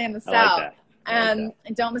 That's what we say in the South. And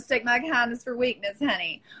don't mistake my kindness for weakness,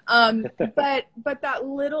 honey. But that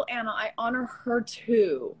little Anna, I honor her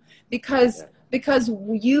too, because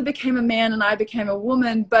you became a man and I became a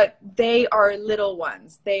woman, but they are little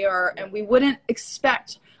ones. They are, and we wouldn't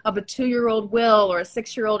expect of a 2-year-old Will or a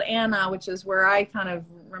 6-year-old Anna, which is where I kind of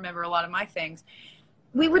remember a lot of my things.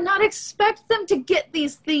 We would not expect them to get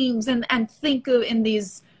these themes and think of in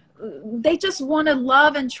these, they just want to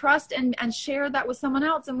love and trust and share that with someone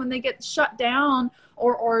else. And when they get shut down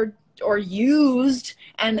or used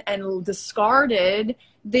and discarded,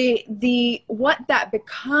 the what that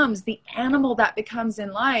becomes, the animal that becomes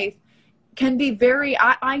in life can be very,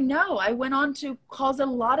 I know I went on to cause a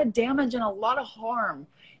lot of damage and a lot of harm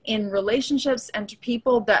in relationships and to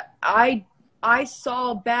people that I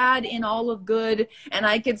saw bad in all of good, and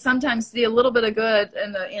I could sometimes see a little bit of good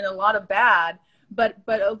in a lot of bad. But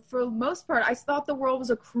for the most part, I thought the world was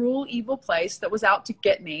a cruel, evil place that was out to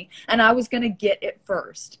get me, and I was going to get it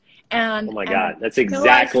first. And oh my God, that's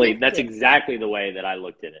exactly the way that I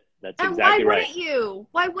looked at it. That's exactly right.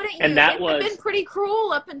 Why wouldn't you? And that it had been pretty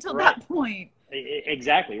cruel up until that point.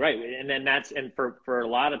 Exactly right. And then for a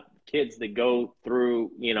lot of kids that go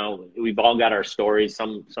through, you know, we've all got our stories.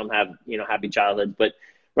 Some have, you know, happy childhoods, but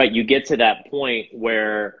right, you get to that point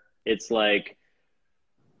where it's like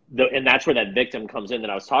and that's where that victim comes in that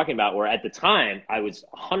I was talking about, where at the time I was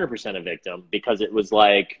 100% a victim, because it was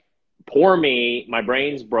like, poor me, my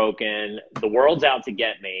brain's broken, the world's out to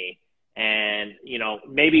get me. And, you know,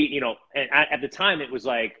 maybe, you know, and at the time it was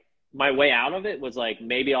like, my way out of it was like,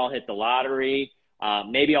 maybe I'll hit the lottery.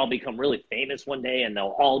 Maybe I'll become really famous one day and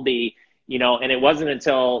they'll all be, you know, and it wasn't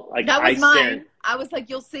until like, that was mine. I was like,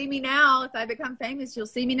 you'll see me now. If I become famous, you'll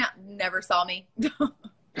see me now. Never saw me.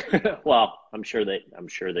 Well, I'm sure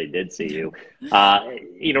they did see you.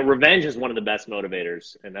 You know, revenge is one of the best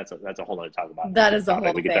motivators, and that's a whole nother talk about. That is a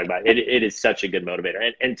whole we can talk about. It is such a good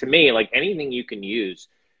motivator, and to me, like anything you can use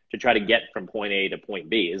to try to get from point A to point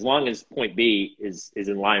B, as long as point B is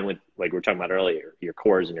in line with, like we were talking about earlier, your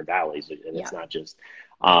cores and your valleys, and it's not just.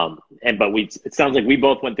 It sounds like we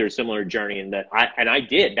both went through a similar journey, and I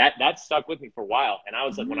did that stuck with me for a while, and I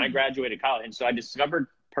was like, when I graduated college, and so I discovered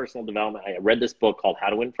personal development. I read this book called How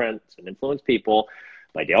to Win Friends and Influence People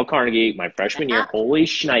by Dale Carnegie my freshman year. Holy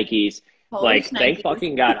shnikes. Thank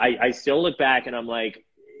fucking God. I still look back and I'm like,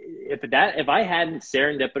 if I hadn't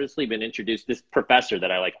serendipitously been introduced, this professor that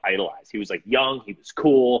I like idolized, he was like young, he was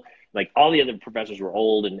cool, like all the other professors were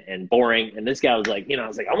old and boring, and this guy was like, you know, I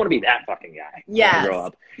was like, I want to be that fucking guy when I grow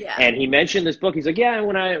up. And he mentioned this book. He's like, yeah,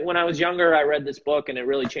 when I was younger, I read this book and it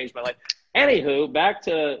really changed my life. Anywho, back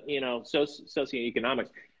to, you know, socioeconomics.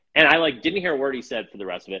 And I like didn't hear a word he said for the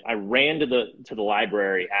rest of it. I ran to the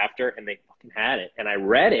library after, and they fucking had it, and I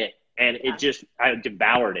read it, and I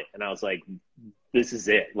devoured it, and I was like, this is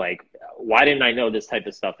it. Like, why didn't I know this type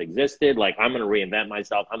of stuff existed? Like, I'm gonna reinvent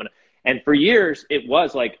myself. And for years it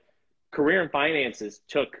was like career and finances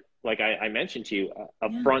took, like I mentioned to you,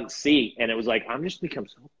 a front seat, and it was like, I'm just become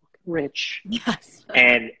so fucking rich. Yes.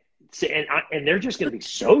 And they're just going to be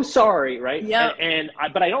so sorry, right? Yeah.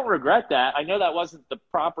 But I don't regret that. I know that wasn't the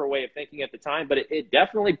proper way of thinking at the time, but it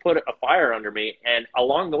definitely put a fire under me. And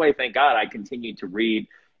along the way, thank God, I continued to read,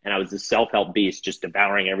 and I was this self-help beast, just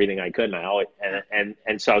devouring everything I could.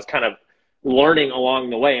 And so I was kind of learning along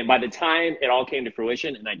the way. And by the time it all came to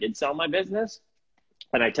fruition, and I did sell my business,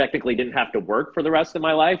 and I technically didn't have to work for the rest of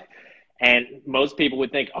my life, and most people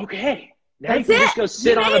would think, okay, now you can just go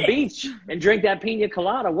sit on a beach and drink that pina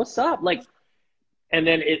colada. What's up? Like, and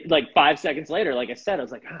then it, like 5 seconds later, like I said, I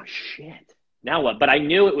was like, oh shit, now what? But I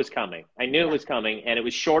knew it was coming. It was coming, and it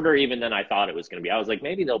was shorter even than I thought it was going to be. I was like,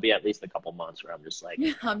 maybe there'll be at least a couple months where I'm just like,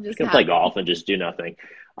 I'm just gonna play golf and just do nothing.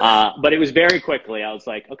 But it was very quickly. I was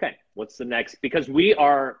like, okay, what's the next? Because we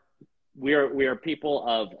are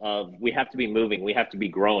people of we have to be moving, we have to be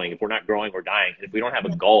growing. If we're not growing, we're dying. And if we don't have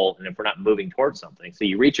a goal, and if we're not moving towards something, so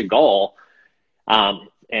you reach a goal.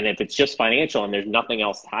 And if it's just financial and there's nothing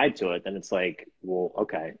else tied to it, then it's like, well,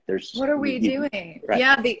 okay, what are we doing? Right.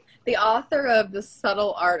 Yeah. The author of The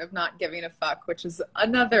Subtle Art of Not Giving a Fuck, which is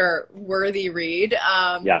another worthy read.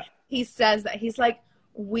 He says that he's like,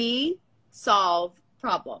 we solve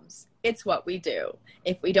problems. It's what we do.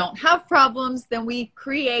 If we don't have problems, then we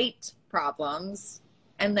create problems.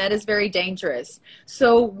 And that is very dangerous.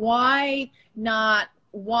 So why not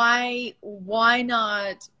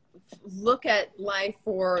look at life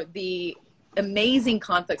for the amazing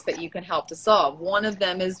conflicts that you can help to solve? One of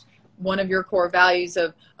them is one of your core values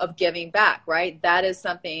of giving back, right? That is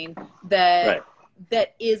something that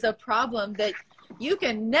is a problem that you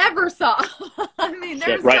can never solve. I mean,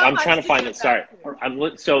 there's right. So I'm much trying to find it. Sorry.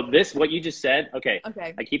 So this, what you just said, okay.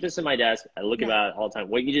 I keep this in my desk. I look about it all the time.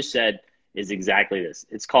 What you just said is exactly this.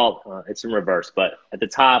 It's called, it's in reverse, but at the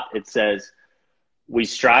top it says, we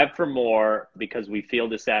strive for more because we feel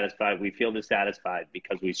dissatisfied. We feel dissatisfied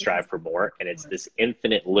because we strive for more. And it's this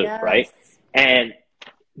infinite loop, right? And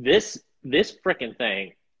this freaking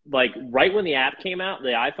thing, like right when the app came out, the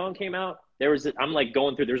iPhone came out, I'm like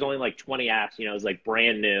going through, there's only like 20 apps, you know, it was like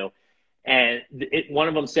brand new. And one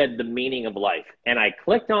of them said the meaning of life. And I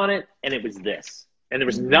clicked on it, and it was this. And there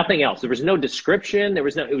was nothing else. There was no description. It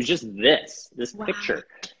was just this picture.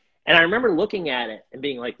 And I remember looking at it and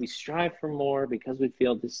being like, we strive for more because we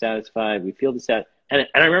feel dissatisfied. We feel dissatisfied. And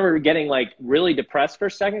I remember getting like really depressed for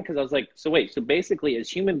a second, because I was like, so basically as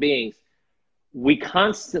human beings, we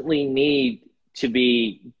constantly need to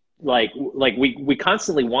be we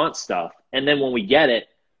constantly want stuff. And then when we get it,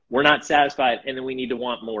 we're not satisfied. And then we need to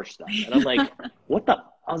want more stuff. And I'm like,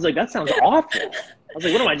 I was like, that sounds awful. I was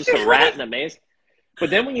like, what am I, just a rat in a maze? But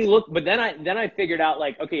then when you look, but then I figured out,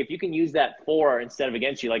 like, okay, if you can use that for instead of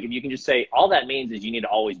against you, like if you can just say, all that means is you need to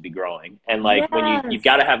always be growing. And like, when you've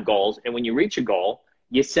got to have goals, and when you reach a goal,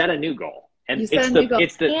 you set a new goal. And it's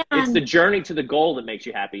the journey to the goal that makes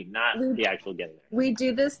you happy, not the actual getting there. We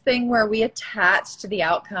do this thing where we attach to the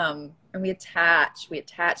outcome, and we attach.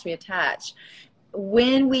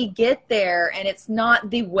 When we get there and it's not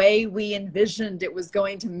the way we envisioned it was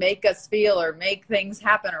going to make us feel or make things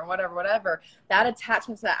happen or whatever, that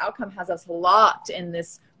attachment to that outcome has us locked in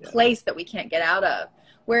this place that we can't get out of.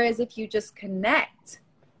 Whereas if you just connect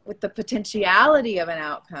with the potentiality of an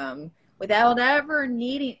outcome without ever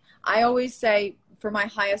needing, I always say, for my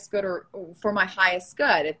highest good, or for my highest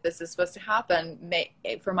good, if this is supposed to happen,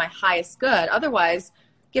 for my highest good. Otherwise,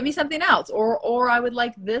 give me something else, or I would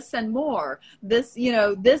like this and more, this,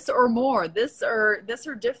 this or more, this or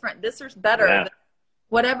different, this or better,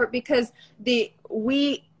 whatever, because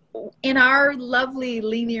we, in our lovely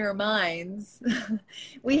linear minds,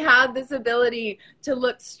 we have this ability to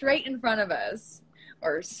look straight in front of us,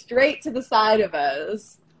 or straight to the side of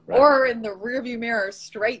us, or in the rearview mirror,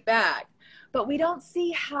 straight back. But we don't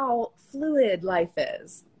see how fluid life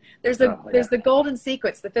is. There's the golden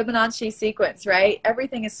sequence, the Fibonacci sequence, right?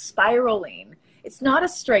 Everything is spiraling. It's not a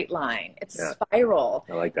straight line. It's a spiral.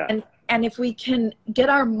 I like that. And if we can get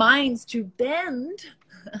our minds to bend,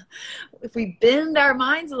 if we bend our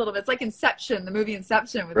minds a little bit, it's like Inception, the movie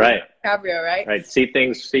Inception with DiCaprio, right? Right. See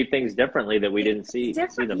things differently that we didn't see them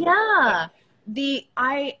before.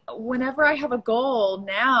 Whenever I have a goal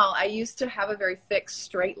now, I used to have a very fixed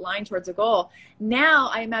straight line towards a goal.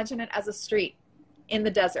 Now I imagine it as a street in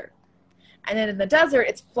the desert. And then in the desert,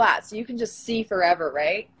 it's flat, so you can just see forever,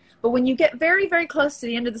 right? But when you get very, very close to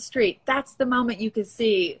the end of the street, that's the moment you can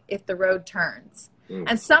see if the road turns.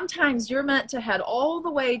 And sometimes you're meant to head all the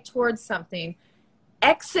way towards something,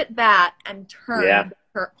 exit that, and turn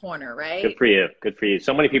the corner, right? Good for you.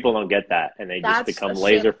 So many people don't get that, and they just become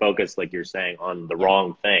laser focused, like you're saying, on the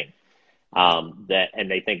wrong thing. And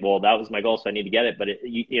they think, well, that was my goal, so I need to get it. But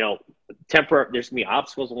there's gonna be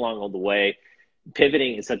obstacles along the way.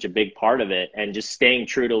 Pivoting is such a big part of it, and just staying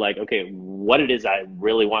true to, like, okay, what it is I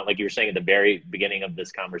really want, like you were saying at the very beginning of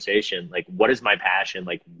this conversation, like, what is my passion?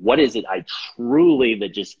 Like, what is it I truly,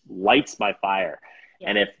 that just lights my fire?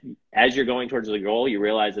 And if, as you're going towards the goal, you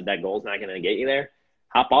realize that goal is not going to get you there,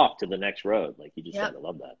 hop off to the next road. Like you just said, I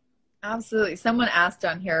love that. Absolutely. Someone asked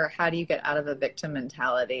on here, how do you get out of a victim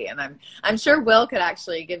mentality? And I'm sure Will could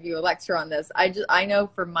actually give you a lecture on this. I know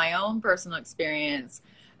from my own personal experience,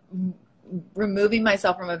 removing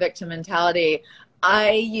myself from a victim mentality,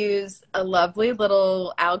 I use a lovely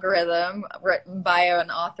little algorithm written by an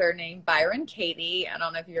author named Byron Katie. I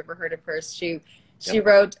don't know if you've ever heard of her. She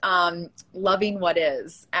wrote Loving What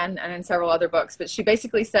Is, and in several other books. But she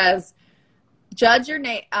basically says, judge your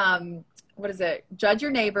neighbor,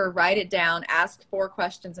 write it down, ask 4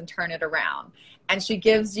 questions, and turn it around. And she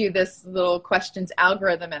gives you this little questions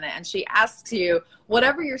algorithm in it. And she asks you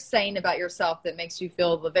whatever you're saying about yourself that makes you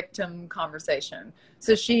feel the victim conversation.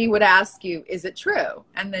 So she would ask you, is it true?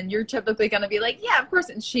 And then you're typically going to be like, yeah, of course.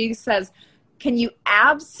 And she says, can you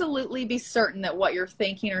absolutely be certain that what you're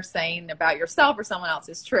thinking or saying about yourself or someone else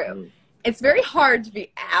is true? It's very hard to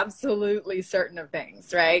be absolutely certain of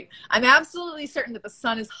things, right? I'm absolutely certain that the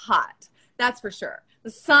sun is hot. That's for sure. The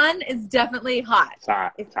sun is definitely hot.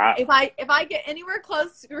 It's hot. If I get anywhere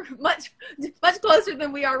close, much closer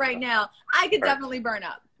than we are right now, I could definitely burn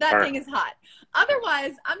up. That thing is hot.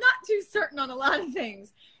 Otherwise, I'm not too certain on a lot of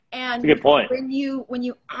things. And that's a good point. When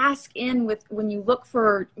you ask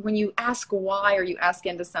why, or you ask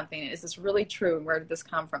into something, is this really true? And where did this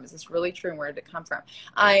come from? Is this really true? And where did it come from?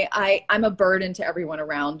 I'm a burden to everyone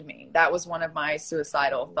around me. That was one of my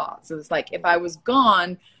suicidal thoughts. It was like, if I was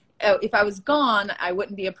gone, I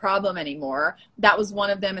wouldn't be a problem anymore. That was one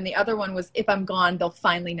of them. And the other one was, if I'm gone, they'll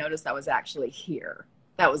finally notice I was actually here.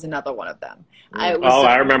 That was another one of them. I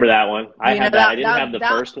remember that one. I had that. I didn't have the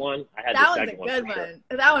first one. I had the second one. That was a good one.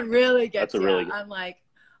 Sure. That one really gets you. Really good. I'm like,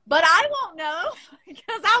 but I won't know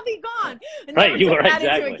because I'll be gone. And right, you are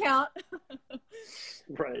exactly. Into account.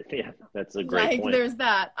 Right. Yeah, that's a great point. There's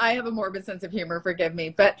that. I have a morbid sense of humor. Forgive me,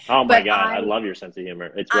 but oh my God, I love your sense of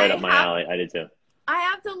humor. It's right up my alley. I did too. I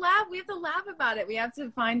have to laugh. We have to laugh about it. We have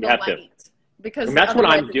to find the light because that's what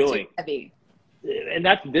I'm doing. Too heavy. And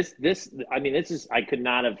that's I could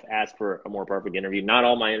not have asked for a more perfect interview. Not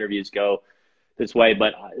all my interviews go this way,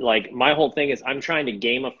 but like my whole thing is I'm trying to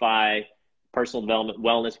gamify personal development,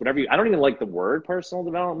 wellness, whatever I don't even like the word personal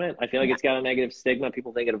development. I feel like it's got a negative stigma.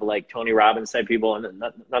 People think of like Tony Robbins type people, and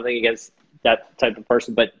nothing against that type of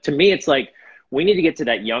person. But to me, it's like, we need to get to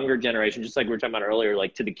that younger generation, just like we were talking about earlier,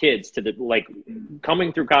 like to the kids, to the, like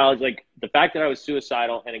coming through college, like the fact that I was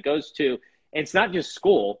suicidal, and it goes to, and it's not just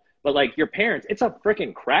school, but like your parents, it's a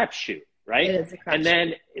freaking crapshoot. Right. It is a crapshoot. And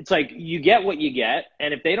then it's like, you get what you get.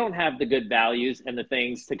 And if they don't have the good values and the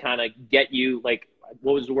things to kind of get you, like,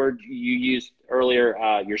 what was the word you used earlier?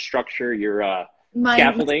 Your structure, your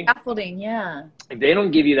scaffolding. Scaffolding, yeah. If they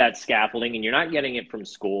don't give you that scaffolding and you're not getting it from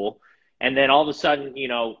school, and then all of a sudden, you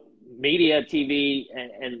know, media, TV,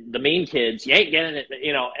 and the mean kids, you ain't getting it,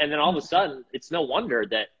 you know, and then all of a sudden, it's no wonder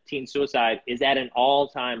that teen suicide is at an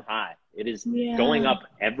all-time high. It is going up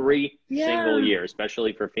every single year,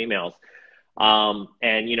 especially for females.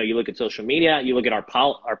 And, you know, you look at social media, you look at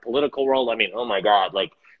our political world. I mean, oh my God,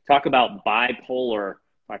 like, talk about bipolar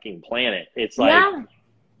fucking planet. It's like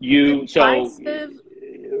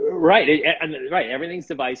right. Right. Everything's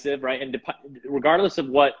divisive. Right. And regardless of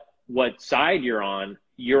what side you're on,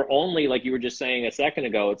 you're only, like you were just saying a second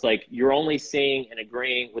ago, it's like you're only seeing and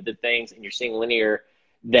agreeing with the things, and you're seeing linear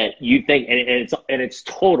that you think, and it's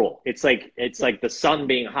total. It's like the sun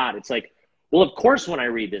being hot. It's like, well, of course, when I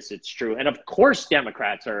read this, it's true. And of course,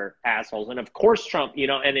 Democrats are assholes. And of course, Trump, you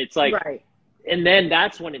know, and it's like, right. And then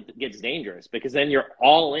that's when it gets dangerous, because then you're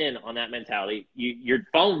all in on that mentality. Your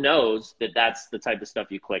phone knows that that's the type of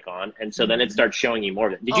stuff you click on. And so then it starts showing you more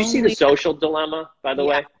of it. Did you see The Social Dilemma, by the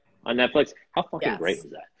way, on Netflix? How fucking great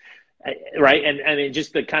was that? Right. And I mean,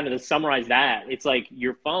 just to summarize that, it's like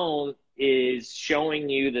your phone is showing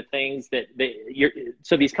you the things that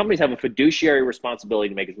so these companies have a fiduciary responsibility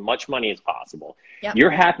to make as much money as possible. Yep.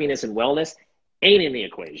 Your happiness and wellness ain't in the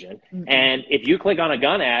equation. Mm-hmm. And if you click on a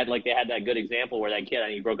gun ad, like they had that good example where that kid,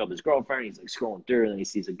 and he broke up with his girlfriend, he's like scrolling through and he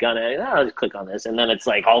sees a gun ad, I'll just click on this. And then it's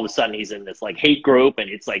like, all of a sudden he's in this like hate group, and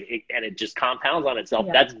it's like, it just compounds on itself.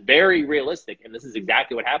 Yeah. That's very realistic. And this is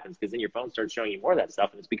exactly what happens, because then your phone starts showing you more of that stuff.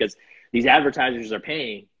 And it's because these advertisers are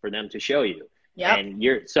paying for them to show you. Yeah. And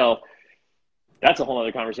that's a whole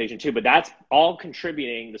other conversation too, but that's all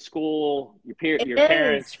contributing, the school, your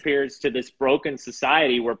parents, peers, to this broken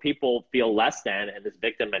society where people feel less than, and this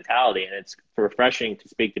victim mentality. And it's refreshing to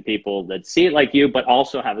speak to people that see it like you, but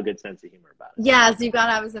also have a good sense of humor about it. Yes, you've got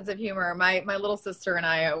to have a sense of humor. My little sister and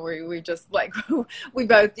I, we just like, we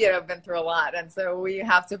both, you know, been through a lot. And so we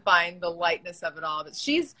have to find the lightness of it all. But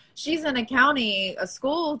she's in a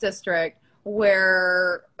school district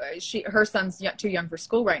where her son's too young for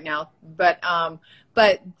school right now. But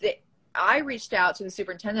I reached out to the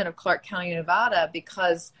superintendent of Clark County, Nevada,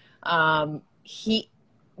 because he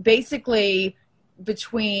basically,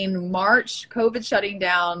 between March, COVID shutting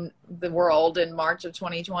down the world in March of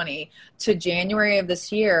 2020 to January of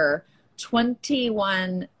this year,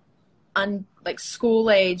 21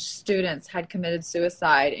 school-age students had committed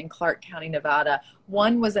suicide in Clark County, Nevada.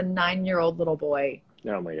 One was a 9-year-old little boy.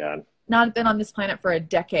 Oh my God. Not been on this planet for a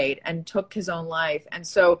decade, and took his own life. And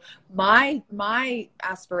so my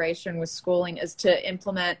aspiration with schooling is to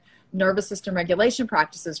implement nervous system regulation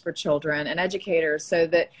practices for children and educators, so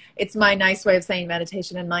that it's my nice way of saying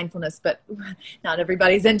meditation and mindfulness, but not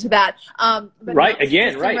everybody's into that. Right.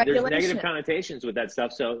 Again, right. There's negative connotations with that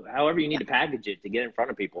stuff. So however you need to package it to get in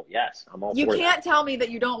front of people. Yes, I'm all for that. You can't tell me that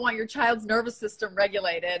you don't want your child's nervous system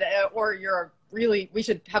regulated, or we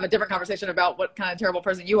should have a different conversation about what kind of terrible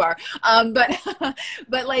person you are. But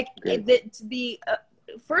like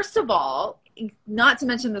first of all, not to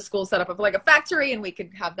mention the school setup of like a factory, and we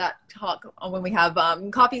could have that talk when we have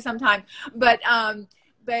coffee sometime. But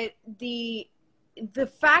the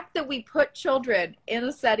fact that we put children in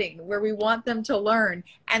a setting where we want them to learn,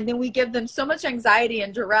 and then we give them so much anxiety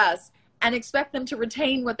and duress and expect them to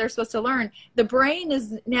retain what they're supposed to learn, the brain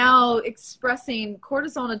is now expressing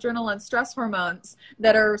cortisol, adrenaline, stress hormones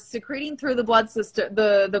that are secreting through the blood system,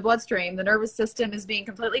 the bloodstream. The nervous system is being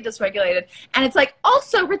completely dysregulated. And it's like,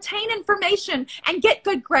 also retain information and get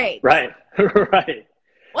good grades. Right. Right.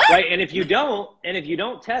 What? Right. And if you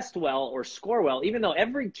don't test well or score well, even though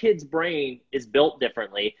every kid's brain is built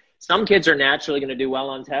differently, some kids are naturally going to do well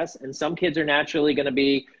on tests, and some kids are naturally going to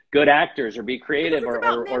be good actors or be creative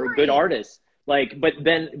or good artists. Like, but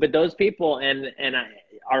those people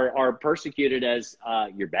are persecuted as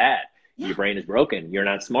you're bad. Yeah. Your brain is broken. You're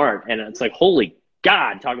not smart. And it's like, holy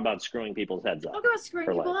God, talk about screwing people's heads up. Talk about screwing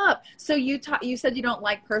people up. So you said you don't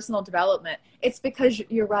like personal development. It's because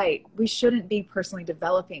you're right. We shouldn't be personally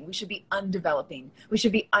developing. We should be undeveloping. We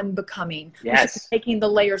should be unbecoming. Yes. We should be taking the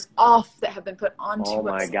layers off that have been put onto us. Oh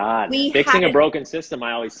my God. Fixing a broken system,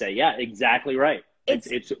 I always say. Yeah, exactly right.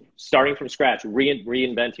 It's starting from scratch,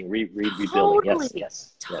 reinventing, rebuilding. Totally,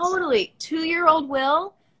 Yes. totally. 2-year-old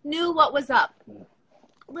Will knew what was up.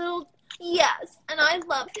 Little, yes, and I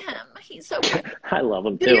loved him. He's so good. I love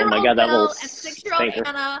him too. Oh my God, that Will little and 6-year-old stinker.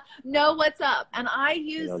 Anna know what's up. And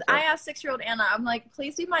I asked 6-year-old Anna, I'm like,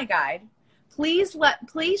 please be my guide. Please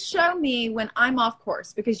show me when I'm off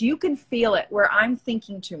course, because you can feel it where I'm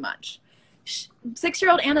thinking too much.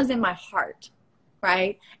 6-year-old Anna's in my heart,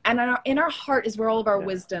 right? And in our heart is where all of our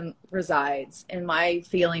wisdom resides, in my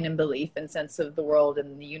feeling and belief and sense of the world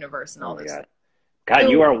and the universe and all this.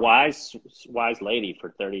 God, you are a wise lady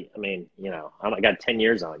for 30. I mean, I got 10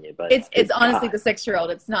 years on you, but it's honestly the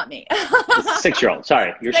 6-year-old. It's not me. The 6-year-old.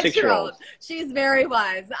 Sorry, you're 6-year-old. She's very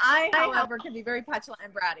wise. I, however, can be very petulant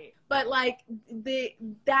and bratty. But like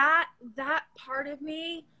that part of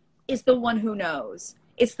me is the one who knows.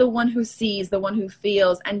 It's the one who sees, the one who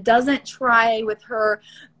feels, and doesn't try with her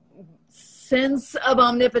sense of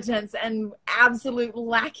omnipotence and absolute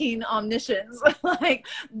lacking omniscience. Like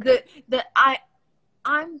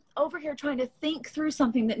I'm over here trying to think through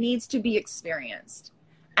something that needs to be experienced.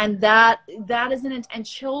 And that isn't, and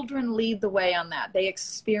children lead the way on that. They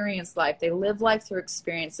experience life. They live life through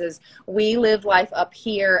experiences. We live life up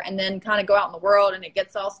here and then kind of go out in the world and it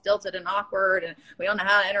gets all stilted and awkward and we don't know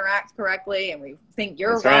how to interact correctly. And we think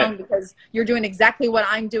you're wrong because you're doing exactly what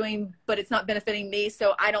I'm doing, but it's not benefiting me.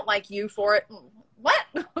 So I don't like you for it. What?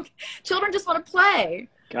 Children just want to play.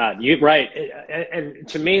 God, you're right. And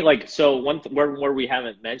to me, like, so where we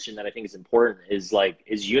haven't mentioned that I think is important is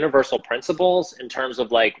universal principles, in terms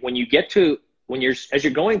of like, as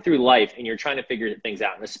you're going through life and you're trying to figure things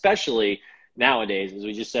out, and especially nowadays, as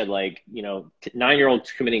we just said, like,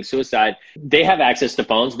 9-year-olds committing suicide, they have access to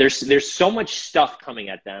phones. There's so much stuff coming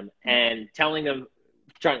at them and telling them,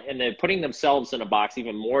 and they're putting themselves in a box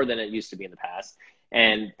even more than it used to be in the past,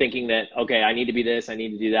 and thinking that, okay, I need to be this, I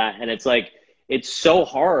need to do that. And it's like, it's so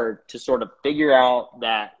hard to sort of figure out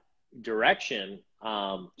that direction.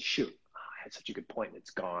 Shoot, I had such a good point.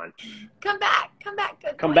 It's gone. Come back.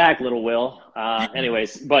 Come back, little Will.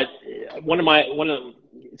 Anyways, but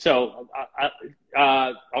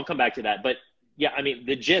I'll come back to that. But yeah, I mean,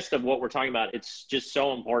 the gist of what we're talking about, it's just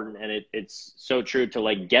so important, and it's so true to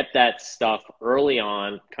like get that stuff early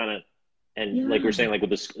on, kind of. And like we're saying, like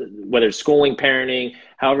whether it's schooling, parenting,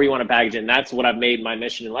 however you want to package it. And that's what I've made my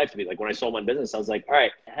mission in life to be. Like when I sold my business, I was like, all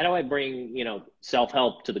right, how do I bring,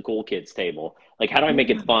 self-help to the cool kids table? Like, how do I make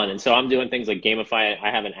it fun? And so I'm doing things like gamify it. I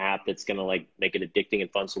have an app that's going to like make it addicting and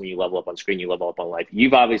fun. So when you level up on screen, you level up on life.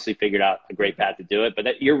 You've obviously figured out a great path to do it,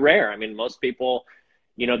 but you're rare. I mean, most people,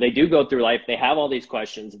 they do go through life. They have all these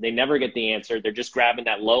questions. They never get the answer. They're just grabbing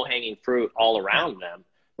that low hanging fruit all around them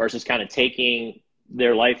versus kind of taking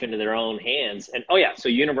their life into their own hands. And so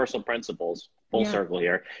universal principles, full circle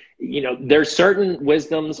here. There's certain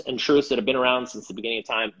wisdoms and truths that have been around since the beginning of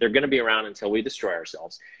time. They're going to be around until we destroy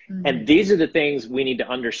ourselves. Mm-hmm. And these are the things we need to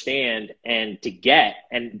understand and to get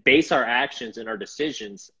and base our actions and our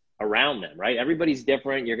decisions around them, right? Everybody's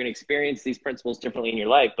different. You're going to experience these principles differently in your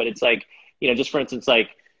life, but it's like, just for instance,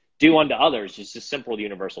 like do unto others is just simple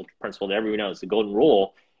universal principle that everyone knows, the golden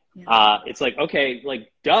rule. Yeah. It's like, okay,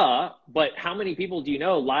 like, duh, but how many people do you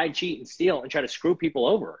know lie, cheat, and steal and try to screw people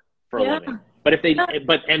over for a living? But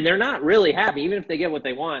and they're not really happy, even if they get what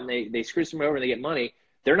they want, they screw someone over and they get money,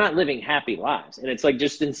 they're not living happy lives. And it's like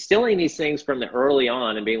just instilling these things from the early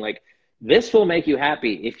on and being like, this will make you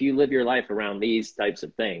happy if you live your life around these types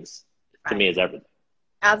of things, to me is everything.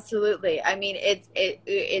 Absolutely. I mean,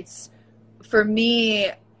 it's for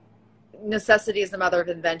me, necessity is the mother of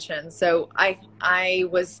invention. So I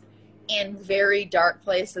was in very dark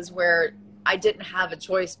places where I didn't have a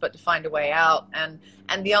choice but to find a way out. And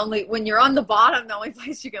when you're on the bottom, the only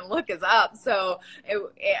place you can look is up. So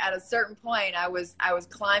at a certain point, I was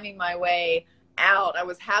climbing my way out. I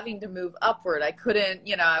was having to move upward. I couldn't,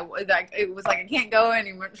 it was like, I can't go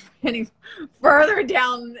any further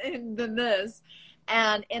down than this.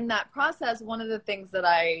 And in that process, one of the things that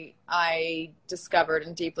I discovered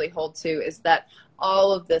and deeply hold to is that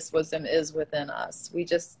all of this wisdom is within us.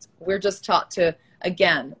 We're just taught to,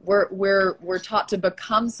 again, we're taught to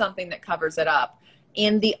become something that covers it up.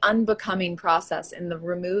 In the unbecoming process, in the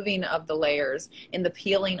removing of the layers, in the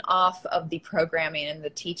peeling off of the programming and the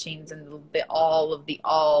teachings and the all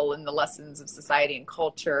and the lessons of society and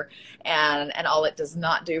culture and all it does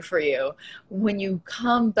not do for you. When you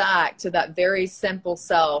come back to that very simple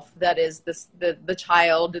self that is the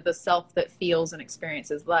child, the self that feels and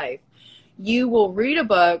experiences life, you will read a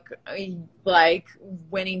book like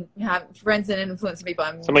have friends and influencing people.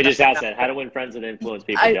 Somebody just asked that, how to win friends and influence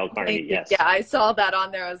people, Dale Carnegie. Yes. Yeah, I saw that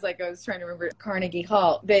on there. I was trying to remember Carnegie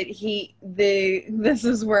Hall. But this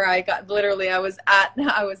is where I got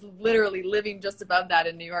I was literally living just above that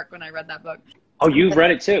in New York when I read that book. Oh, you've read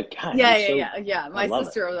it too? God, yeah. My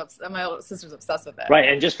sister's obsessed with it. Right,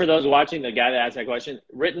 and just for those watching, the guy that asked that question,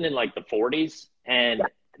 written in like the 40s, and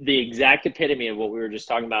the exact epitome of what we were just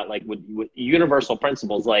talking about, like with universal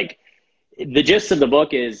principles. Like the gist of the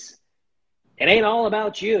book is, it ain't all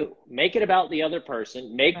about you. Make it about the other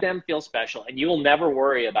person. Make them feel special, and you will never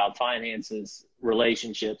worry about finances,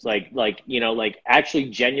 relationships. Like actually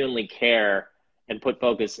genuinely care and put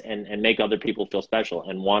focus and make other people feel special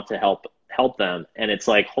and want to help them. And it's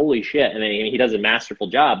like, holy shit. And then he does a masterful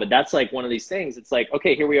job. But that's like one of these things. It's like,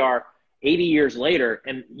 okay, here we are 80 years later,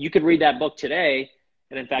 and you could read that book today.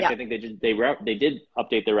 And in fact, I think they did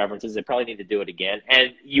update their references. They probably need to do it again.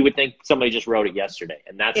 And you would think somebody just wrote it yesterday.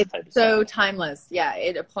 And that's the type of so stuff. Timeless. Yeah,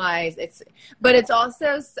 it applies. But it's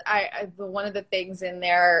also one of the things in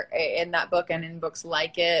there in that book and in books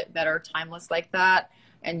like it that are timeless like that.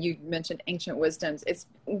 And you mentioned ancient wisdoms. It's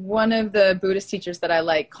one of the Buddhist teachers that I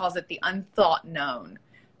like calls it the unthought known.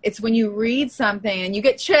 It's when you read something and you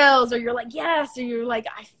get chills, or you're like, yes, or you're like,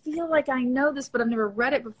 I feel like I know this, but I've never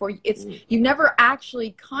read it before. You've never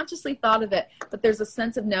actually consciously thought of it, but there's a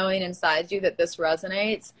sense of knowing inside you that this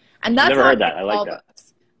resonates. And that's never heard that. I like that.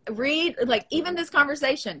 Books. Read, like even this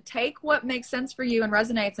conversation, take what makes sense for you and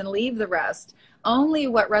resonates and leave the rest. Only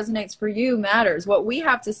what resonates for you matters. What we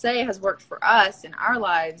have to say has worked for us in our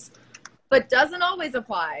lives, but doesn't always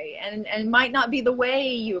apply and might not be the way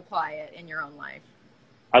you apply it in your own life.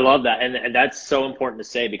 I love that. And that's so important to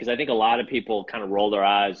say, because I think a lot of people kind of roll their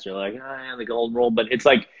eyes. They're like, the gold roll. But it's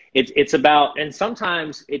like, it's about, and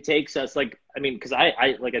sometimes it takes us because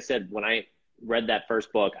I, like I said, when I read that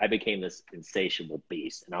first book, I became this insatiable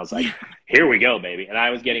beast. And I was like, here we go, baby. And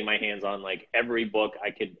I was getting my hands on like every book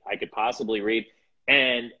I could possibly read.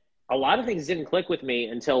 And a lot of things didn't click with me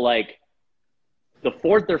until like the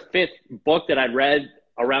fourth or fifth book that I'd read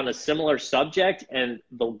around a similar subject, and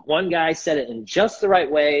the one guy said it in just the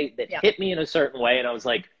right way that hit me in a certain way, and I was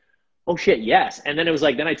like, oh shit, yes. And then it was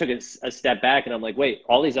like, then I took a step back and I'm like, wait,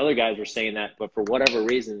 all these other guys were saying that, but for whatever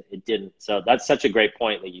reason it didn't. So that's such a great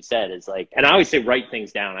point that you said. Is like, and I always say write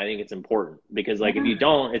things down. I think it's important, because like if you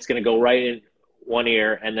don't, it's going to go right in one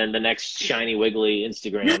ear, and then the next shiny wiggly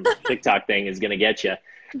Instagram TikTok thing is going to get you.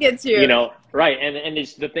 Gets you. Right. And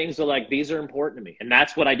it's the things are like, these are important to me. And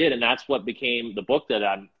that's what I did. And that's what became the book that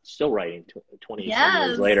I'm still writing 20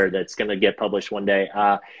 years later, that's going to get published one day.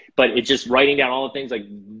 But it's just writing down all the things like,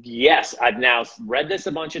 yes, I've now read this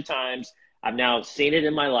a bunch of times. I've now seen it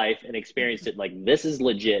in my life and experienced it. Like, this is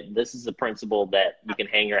legit. This is a principle that you can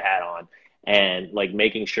hang your hat on. And like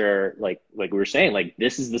making sure, like we were saying, like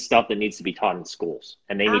this is the stuff that needs to be taught in schools,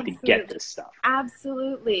 and they need to get this stuff.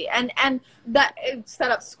 Absolutely. And that set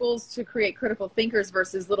up schools to create critical thinkers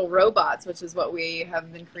versus little robots, which is what we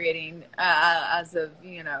have been creating as of,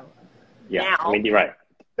 now. I mean, you're right.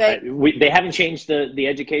 But they haven't changed the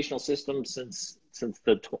educational system since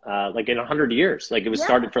the like in 100 years. Like it was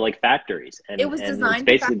started for like factories, and it was designed, it's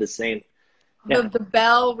basically the same. The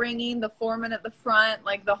bell ringing, the foreman at the front,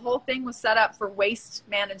 like the whole thing was set up for waste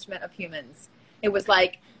management of humans. It was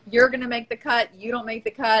like, you're going to make the cut, you don't make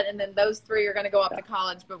the cut, and then those three are going to go off to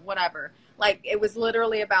college, but whatever. Like it was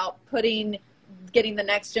literally about getting the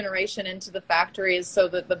next generation into the factories so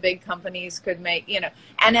that the big companies could make,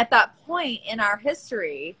 and at that point in our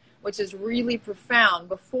history, which is really profound,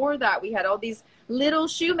 before that we had all these little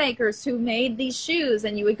shoemakers who made these shoes,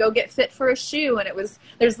 and you would go get fit for a shoe, and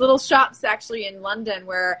there's little shops actually in London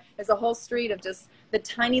where there's a whole street of just the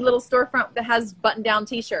tiny little storefront that has button-down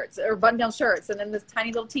t-shirts or button-down shirts, and then this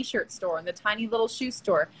tiny little t-shirt store and the tiny little shoe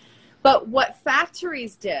store. But what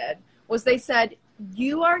factories did was they said,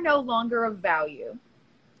 you are no longer of value.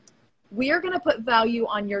 We are going to put value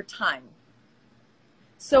on your time.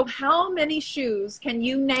 So how many shoes can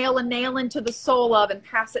you nail a nail into the sole of and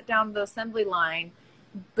pass it down the assembly line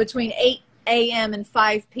between 8 a.m. and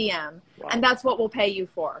 5 p.m.? Wow. And that's what we'll pay you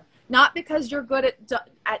for. Not because you're good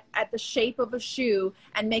at the shape of a shoe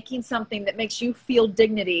and making something that makes you feel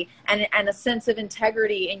dignity and a sense of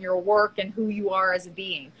integrity in your work and who you are as a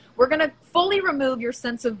being. We're going to fully remove your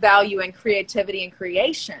sense of value and creativity and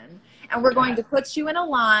creation. And we're going to put you in a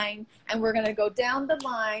line, and we're going to go down the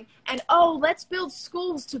line, and let's build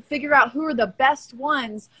schools to figure out who are the best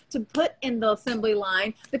ones to put in the assembly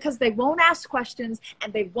line, because they won't ask questions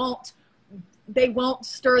and they won't they won't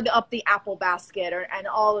stir up the apple basket and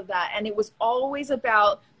all of that. And it was always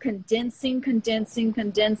about condensing.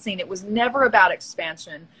 It was never about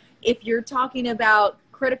expansion. If you're talking about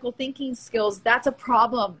critical thinking skills, that's a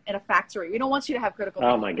problem in a factory. We don't want you to have critical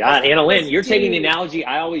thinking. Oh my God. Anna Lynn, you're taking the analogy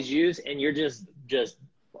I always use and you're just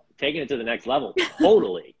taking it to the next level.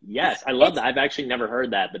 Totally. Yes. I love that. I've actually never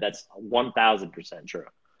heard that, but that's 1000% true.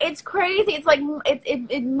 It's crazy. It's like,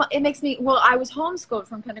 it makes me, well, I was homeschooled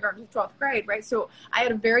from kindergarten to 12th grade, right? So I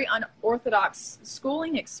had a very unorthodox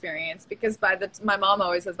schooling experience because my mom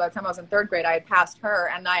always says by the time I was in 3rd grade, I had passed her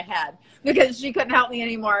and I had, because she couldn't help me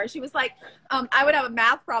anymore. She was like, I would have a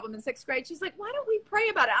math problem in 6th grade. She's like, why don't we pray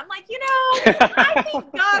about it? I'm like, I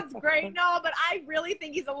think God's great. No, but I really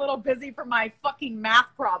think he's a little busy for my fucking math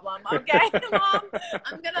problem. Okay, Mom,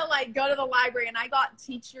 I'm going to like go to the library, and I got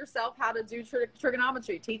teach yourself how to do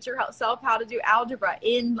trigonometry, teach yourself how to do algebra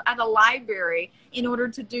at a library in order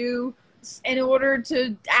to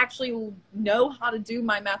actually know how to do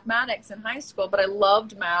my mathematics in high school. But I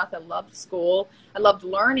loved math. I loved school. I loved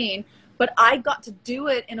learning. But I got to do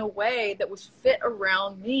it in a way that was fit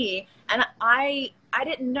around me. And I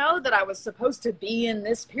didn't know that I was supposed to be in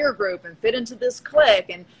this peer group and fit into this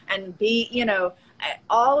clique and be,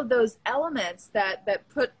 all of those elements that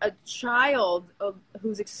put a child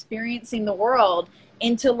who's experiencing the world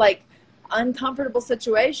into like uncomfortable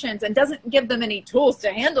situations and doesn't give them any tools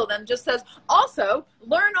to handle them, just says, also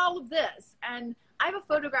learn all of this. And I have a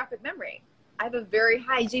photographic memory. I have a very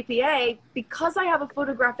high GPA because I have a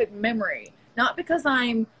photographic memory, not because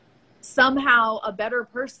I'm somehow a better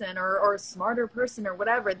person or a smarter person or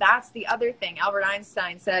whatever. That's the other thing. Albert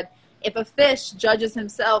Einstein said, if a fish judges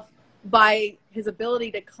himself by his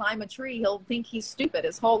ability to climb a tree, he'll think he's stupid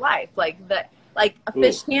his whole life. Like a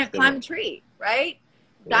fish can't climb a tree, right?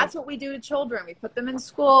 Yeah. That's what we do to children. We put them in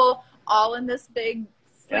school, all in this big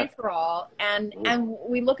free-for-all, and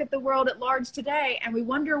we look at the world at large today, and we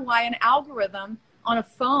wonder why an algorithm on a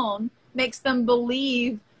phone makes them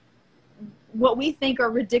believe what we think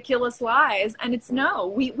are ridiculous lies. And it's no,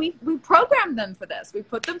 we programmed them for this. We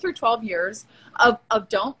put them through 12 years of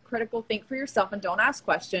don't critical think for yourself and don't ask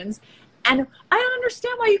questions. And I don't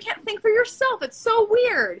understand why you can't think for yourself. It's so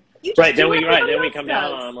weird. You just then we come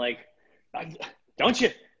down on, I'm like, don't you?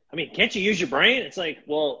 I mean, can't you use your brain? It's like,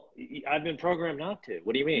 well, I've been programmed not to.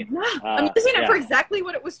 What do you mean? Yeah. I'm using it for exactly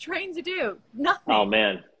what it was trained to do. Nothing. Oh,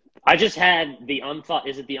 man. I just had the unthought.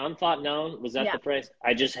 Is it the unthought known? Was that the phrase?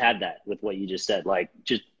 I just had that with what you just said. Like,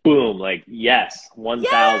 just boom. Like, yes,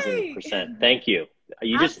 1000%. Thank you.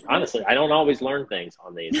 You just, honestly, I don't always learn things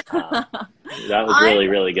on these. That was really,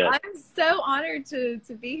 really good. I'm so honored to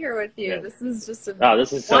be here with you. Yeah. This is just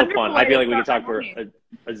this is so fun. I feel like we could talk for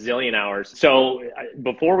a zillion hours. So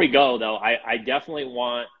before we go, though, I definitely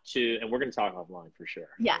want to, and we're going to talk offline for sure.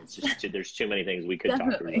 Yeah. There's too many things we could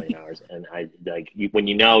talk for a million hours. And when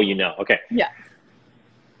you know, you know. Okay. Yes.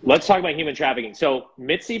 Let's talk about human trafficking. So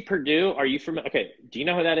Mitzi Perdue, are you familiar? Okay. Do you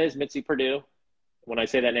know who that is, Mitzi Perdue, when I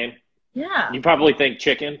say that name? Yeah. You probably think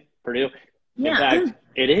chicken, Purdue. Yeah. In fact,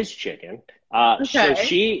 it is chicken. Okay. So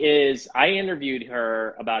she is, I interviewed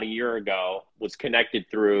her about a year ago, was connected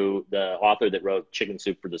through the author that wrote Chicken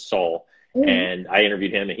Soup for the Soul. Mm. And I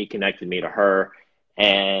interviewed him and he connected me to her.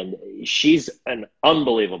 And she's an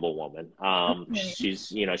unbelievable woman.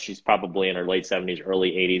 She's probably in her late 70s,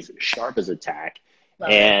 early 80s, sharp as a tack.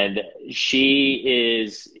 And she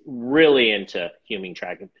is really into human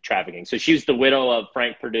trafficking. So she's the widow of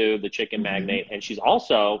Frank Perdue, the chicken magnate, and she's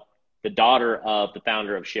also the daughter of the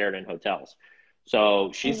founder of Sheraton Hotels.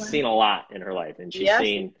 So she's seen a lot in her life, and she's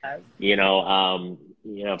seen,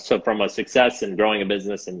 so from a success and growing a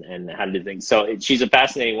business and how to do things. So she's a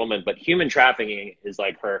fascinating woman, but human trafficking is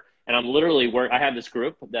like her. And I'm literally I have this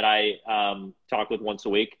group that I talk with once a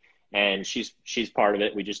week. And she's part of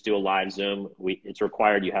it. We just do a live Zoom. It's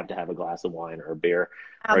required you have to have a glass of wine or a beer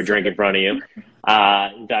or a drink in front of you.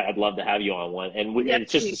 I'd love to have you on one. And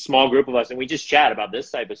it's just a small group of us, and we just chat about this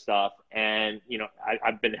type of stuff. And,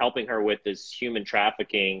 I've been helping her with this human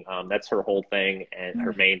trafficking. That's her whole thing, and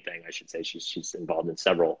her main thing, I should say. She's involved in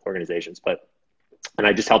several organizations. And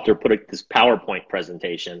I just helped her put this PowerPoint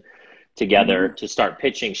presentation together to start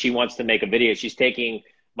pitching. She wants to make a video. She's taking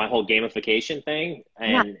my whole gamification thing,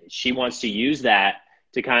 and she wants to use that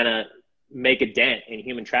to kind of make a dent in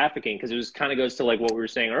human trafficking, because it kind of goes to like what we were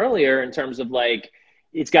saying earlier in terms of like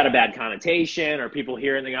it's got a bad connotation, or people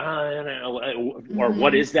hear and they go, or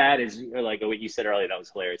what is that? Or like what you said earlier, that was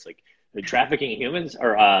hilarious. Like the trafficking of humans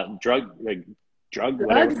or drug, like whatever.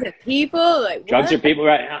 Drugs and people, like Drugs what? are people,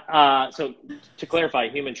 right? So to clarify,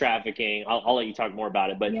 human trafficking. I'll let you talk more about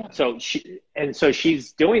it. But Yeah. so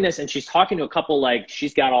she's doing this, and she's talking to a couple. Like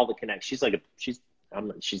she's got all the connects. She'd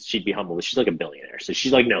be humble, but she's like a billionaire. So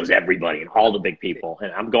she's like knows everybody and all the big people.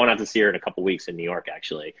 And I'm going out to see her in a couple weeks in New York,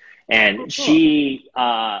 actually. And Oh, cool. she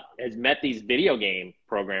has met these video game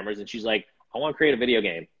programmers, and she's like, I want to create a video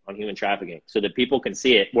game on human trafficking so that people can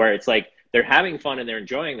see it, where it's like they're having fun and they're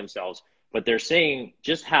enjoying themselves, but they're seeing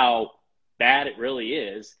just how bad it really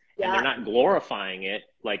is, and they're not glorifying it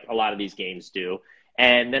like a lot of these games do.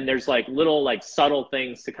 And then there's like little like subtle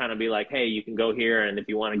things to kind of be like, hey, you can go here, and if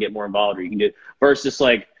you want to get more involved, or you can do versus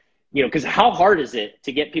like, because how hard is it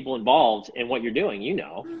to get people involved in what you're doing,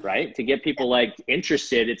 right? To get people like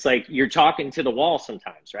interested. It's like you're talking to the wall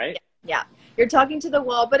sometimes, right? Yeah. You're talking to the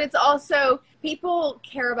wall, but it's also people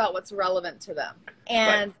care about what's relevant to them.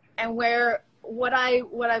 And what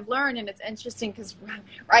I've learned, and it's interesting because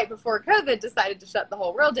right before COVID decided to shut the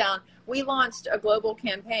whole world down, we launched a global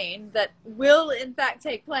campaign that will in fact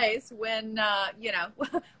take place when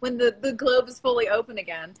when the globe is fully open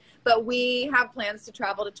again. But we have plans to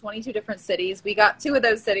travel to 22 different cities. We got 2 of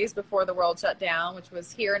those cities before the world shut down, which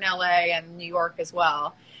was here in LA and New York as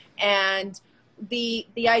well. And the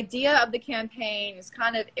idea of the campaign is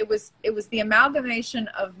it was the amalgamation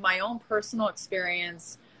of my own personal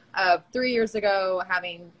experience of 3 years ago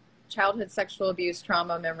having childhood sexual abuse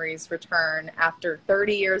trauma memories return after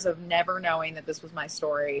 30 years of never knowing that this was my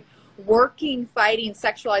story, fighting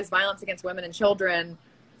sexualized violence against women and children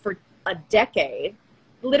for a decade,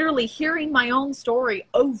 literally hearing my own story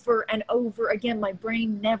over and over again. My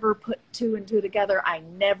brain never put 2 and 2 together. I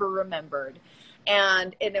never remembered.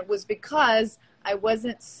 And it was because I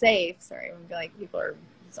wasn't safe. Sorry, I'm like people are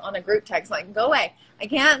on a group text like, go away. I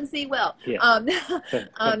can't see well. Yeah.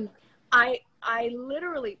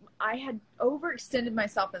 I had overextended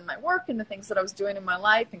myself in my work and the things that I was doing in my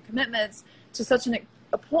life and commitments to such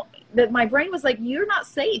a point that my brain was like, you're not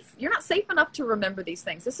safe. You're not safe enough to remember these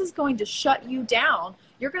things. This is going to shut you down.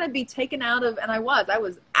 You're going to be taken out of, and I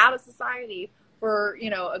was out of society for,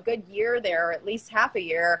 a good year there, at least half a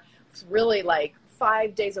year. It's really like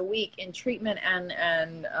 5 days a week in treatment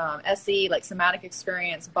and SE, like somatic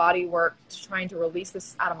experience, body work, trying to release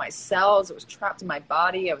this out of my cells. It was trapped in my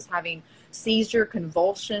body. I was having seizure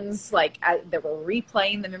convulsions, they were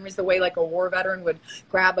replaying the memories the way like a war veteran would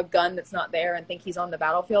grab a gun that's not there and think he's on the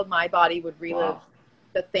battlefield. My body would relive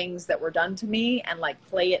the things that were done to me and like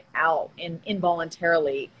play it out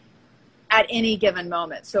involuntarily at any given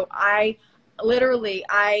moment. So I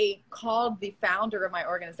called the founder of my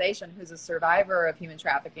organization, who's a survivor of human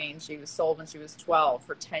trafficking. She was sold when she was 12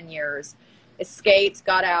 for 10 years, escaped,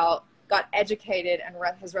 got out, got educated, and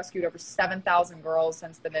has rescued over 7,000 girls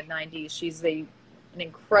since the mid-90s. She's an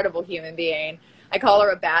incredible human being. I call her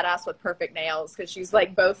a badass with perfect nails because she's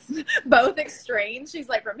like both extremes. She's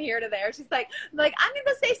like from here to there. She's like I'm gonna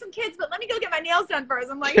go save some kids, but let me go get my nails done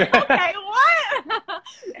first. I'm like, okay, what?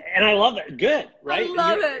 And I love it. Good, right?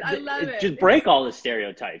 I love it. Just break all the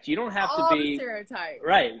stereotypes. You don't have to be stereotypes.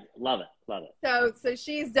 Right. Love it. So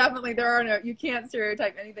she's definitely, you can't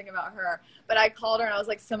stereotype anything about her. But I called her and I was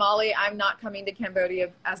like, Somali, I'm not coming to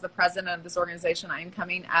Cambodia as the president of this organization. I am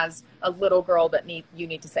coming as a little girl that you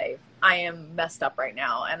need to save. I am messed up right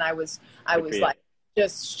now. And I was like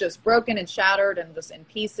just broken and shattered and just in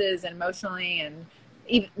pieces, and emotionally and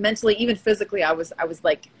even mentally, even physically. I was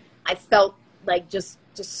like, I felt like just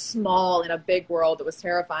small in a big world. It was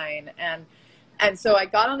terrifying. And so I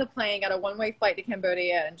got on the plane, got a one-way flight to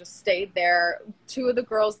Cambodia, and just stayed there. 2 of the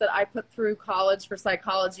girls that I put through college for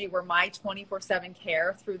psychology were my 24/7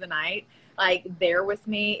 care through the night, like there with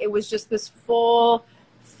me. It was just this full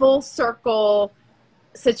circle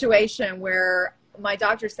situation where my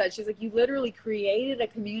doctor said, she's like, you literally created a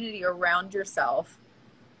community around yourself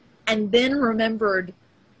and then remembered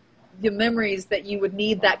the memories that you would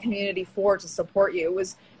need that community for to support you.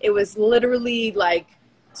 It was literally like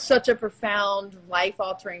such a profound,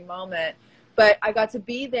 life-altering moment. But I got to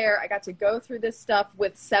be there. I got to go through this stuff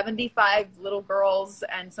with 75 little girls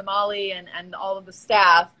and Somali and all of the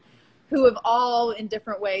staff who have all in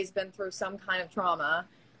different ways been through some kind of trauma.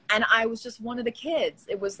 And I was just one of the kids.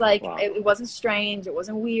 It was like, wow. It wasn't strange. It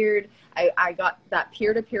wasn't weird. I got that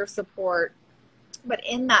peer-to-peer support. But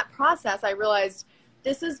in that process, I realized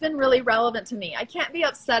this has been really relevant to me. I can't be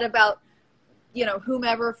upset about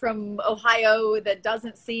whomever from Ohio that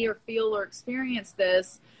doesn't see or feel or experience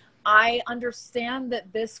this. I understand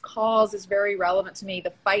that this cause is very relevant to me.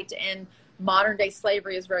 The fight to end modern day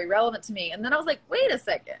slavery is very relevant to me. And then I was like, wait a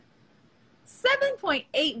second.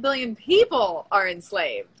 7.8 billion people are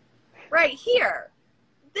enslaved right here.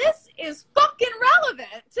 This is fucking fucking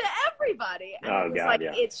relevant to everybody. And Oh, it was God, like,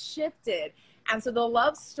 yeah. it's shifted. And so the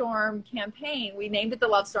Love Storm campaign, we named it the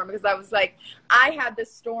Love Storm because I was like, I had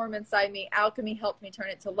this storm inside me. Alchemy helped me turn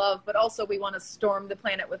it to love, but also we want to storm the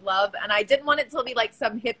planet with love. And I didn't want it to be like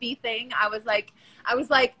some hippie thing. I was like,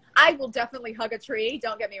 I will definitely hug a tree.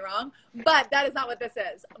 Don't get me wrong, but that is not what this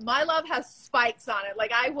is. My love has spikes on it.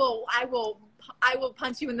 Like I will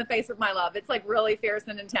punch you in the face with my love. It's like really fierce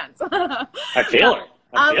and intense. I feel it.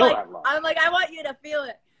 I feel that love. I'm like, I want you to feel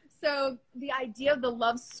it. So the idea of the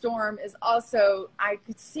Love Storm is also, I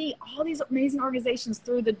could see all these amazing organizations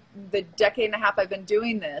through the decade and a half I've been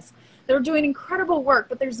doing this. They're doing incredible work,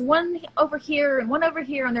 but there's one over here and one over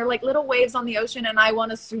here, and they're like little waves on the ocean, and I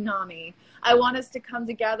want a tsunami. I want us to come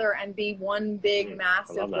together and be one big,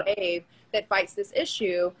 massive wave that fights this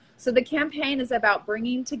issue. So the campaign is about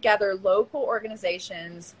bringing together local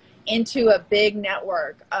organizations into a big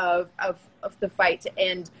network of the fight to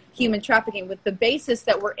end human trafficking, with the basis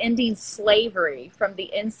that we're ending slavery from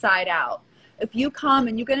the inside out. If you come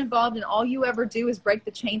and you get involved and all you ever do is break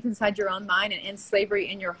the chains inside your own mind and end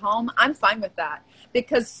slavery in your home, I'm fine with that,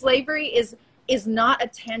 because slavery is not a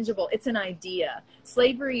tangible, it's an idea.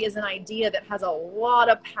 Slavery is an idea that has a lot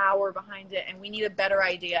of power behind it, and we need a better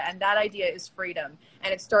idea, and that idea is freedom.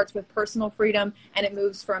 And it starts with personal freedom, and it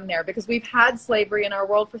moves from there, because we've had slavery in our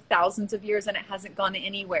world for thousands of years, and it hasn't gone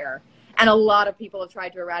anywhere. And a lot of people have tried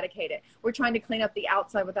to eradicate it. We're trying to clean up the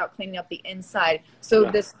outside without cleaning up the inside.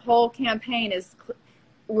 So this whole campaign is,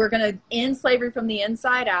 we're going to end slavery from the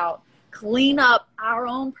inside out, clean up our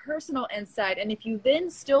own personal inside. And if you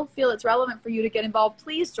then still feel it's relevant for you to get involved,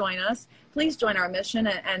 please join us. Please join our mission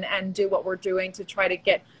and do what we're doing to try to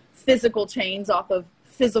get physical chains off of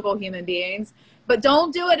physical human beings. But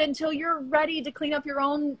don't do it until you're ready to clean up your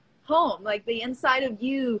own home, like the inside of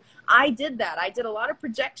you. I did that. I did a lot of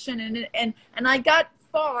projection and I got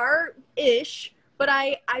far-ish, but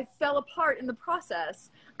I fell apart in the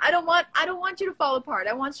process. I don't want you to fall apart.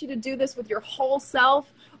 I want you to do this with your whole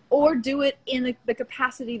self, or do it in the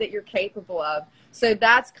capacity that you're capable of. So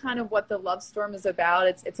that's kind of what the Love Storm is about.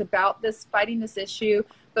 It's about this, fighting this issue,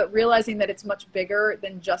 but realizing that it's much bigger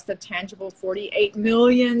than just a tangible 48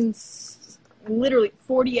 million, literally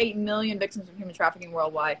 48 million victims of human trafficking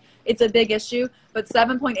worldwide. It's a big issue, but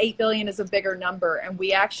 7.8 billion is a bigger number, and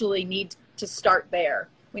we actually need to start there.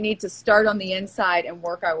 We need to start on the inside and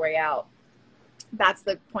work our way out. That's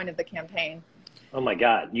the point of the campaign. Oh my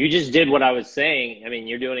God. You just did what I was saying. I mean,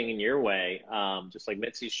 you're doing it in your way, just like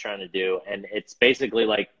Mitzi's trying to do. And it's basically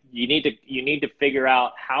like, you need to figure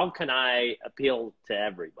out, how can I appeal to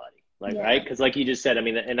everybody? Like, right? Cause like you just said, I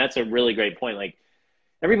mean, and that's a really great point. Like,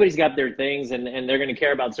 everybody's got their things, and they're going to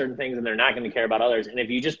care about certain things, and they're not going to care about others. And if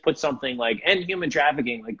you just put something like end human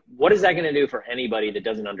trafficking, like, what is that going to do for anybody that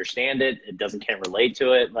doesn't understand it? It can't relate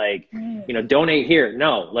to it. Like, donate here.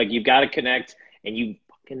 No, like, you've got to connect, and you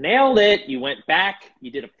nailed it. You went back, you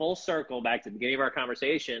did a full circle back to the beginning of our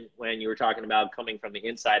conversation when you were talking about coming from the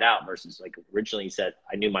inside out versus, like, originally you said,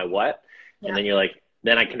 I knew my what, and then you're like,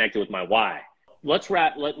 then I connected with my why. Let's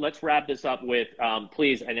wrap this up with,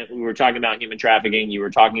 please. I know we were talking about human trafficking. You were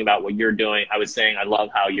talking about what you're doing. I was saying, I love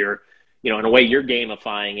how you're, in a way, you're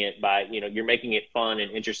gamifying it by, you're making it fun and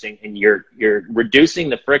interesting, and you're reducing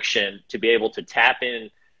the friction to be able to tap in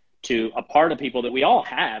to a part of people that we all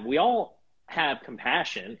have. We all have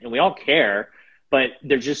compassion and we all care, but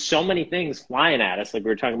there's just so many things flying at us. Like we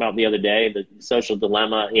were talking about the other day, the social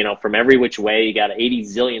dilemma, from every which way. You got 80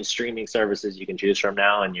 zillion streaming services you can choose from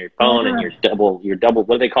now, and your phone, and your double,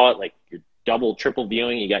 what do they call it? Like your double, triple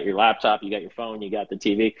viewing. You got your laptop, you got your phone, you got the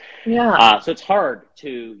TV. So it's hard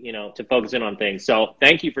to, to focus in on things. So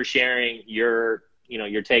thank you for sharing your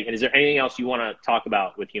take. And is there anything else you want to talk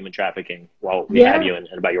about with human trafficking while we have you, and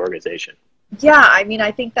about your organization? Yeah, I mean,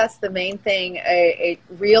 I think that's the main thing,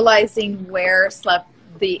 realizing where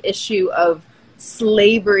the issue of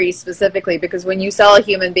slavery specifically, because when you sell a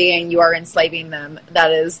human being, you are enslaving them.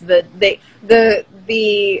 That is the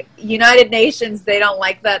United Nations, they don't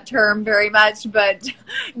like that term very much, but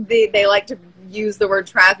they like to use the word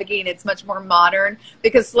trafficking. It's much more modern,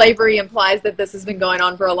 because slavery implies that this has been going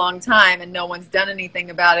on for a long time and no one's done anything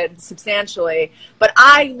about it substantially. But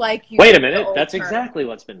I like you. Wait a minute, that's exactly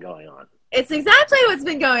what's been going on. It's exactly what's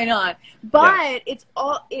been going on. But it's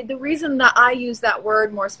all, the reason that I use that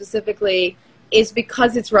word more specifically is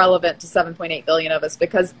because it's relevant to 7.8 billion of us.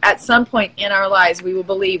 Because at some point in our lives, we will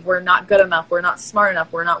believe we're not good enough, we're not smart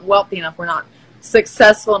enough, we're not wealthy enough, we're not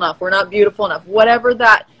successful enough, we're not beautiful enough. Whatever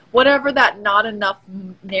that not enough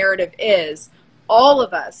narrative is, all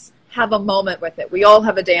of us have a moment with it. We all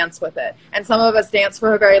have a dance with it. And some of us dance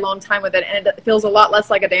for a very long time with it, and it feels a lot less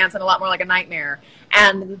like a dance and a lot more like a nightmare.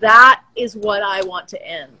 And that is what I want to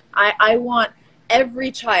end. I want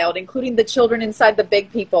every child, including the children inside the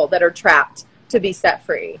big people that are trapped, to be set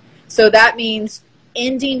free. So that means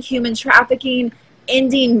ending human trafficking,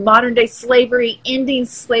 ending modern day slavery, ending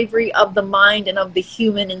slavery of the mind and of the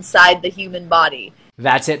human inside the human body.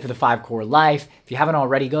 That's it for the 5 Core Life. If you haven't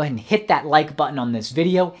already, go ahead and hit that like button on this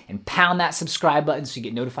video and pound that subscribe button so you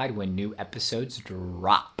get notified when new episodes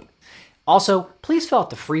drop. Also, please fill out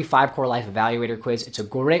the free 5 Core Life Evaluator quiz. It's a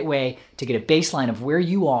great way to get a baseline of where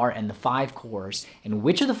you are in the 5 cores and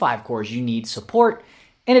which of the 5 cores you need support.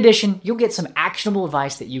 In addition, you'll get some actionable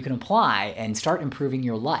advice that you can apply and start improving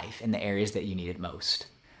your life in the areas that you need it most.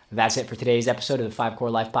 That's it for today's episode of the 5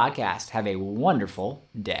 Core Life Podcast. Have a wonderful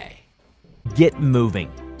day. Get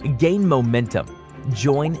moving. Gain momentum.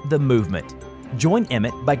 Join the movement. Join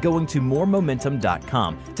Emmett by going to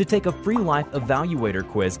moremomentum.com to take a free life evaluator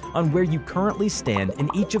quiz on where you currently stand in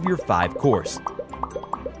each of your 5 cores.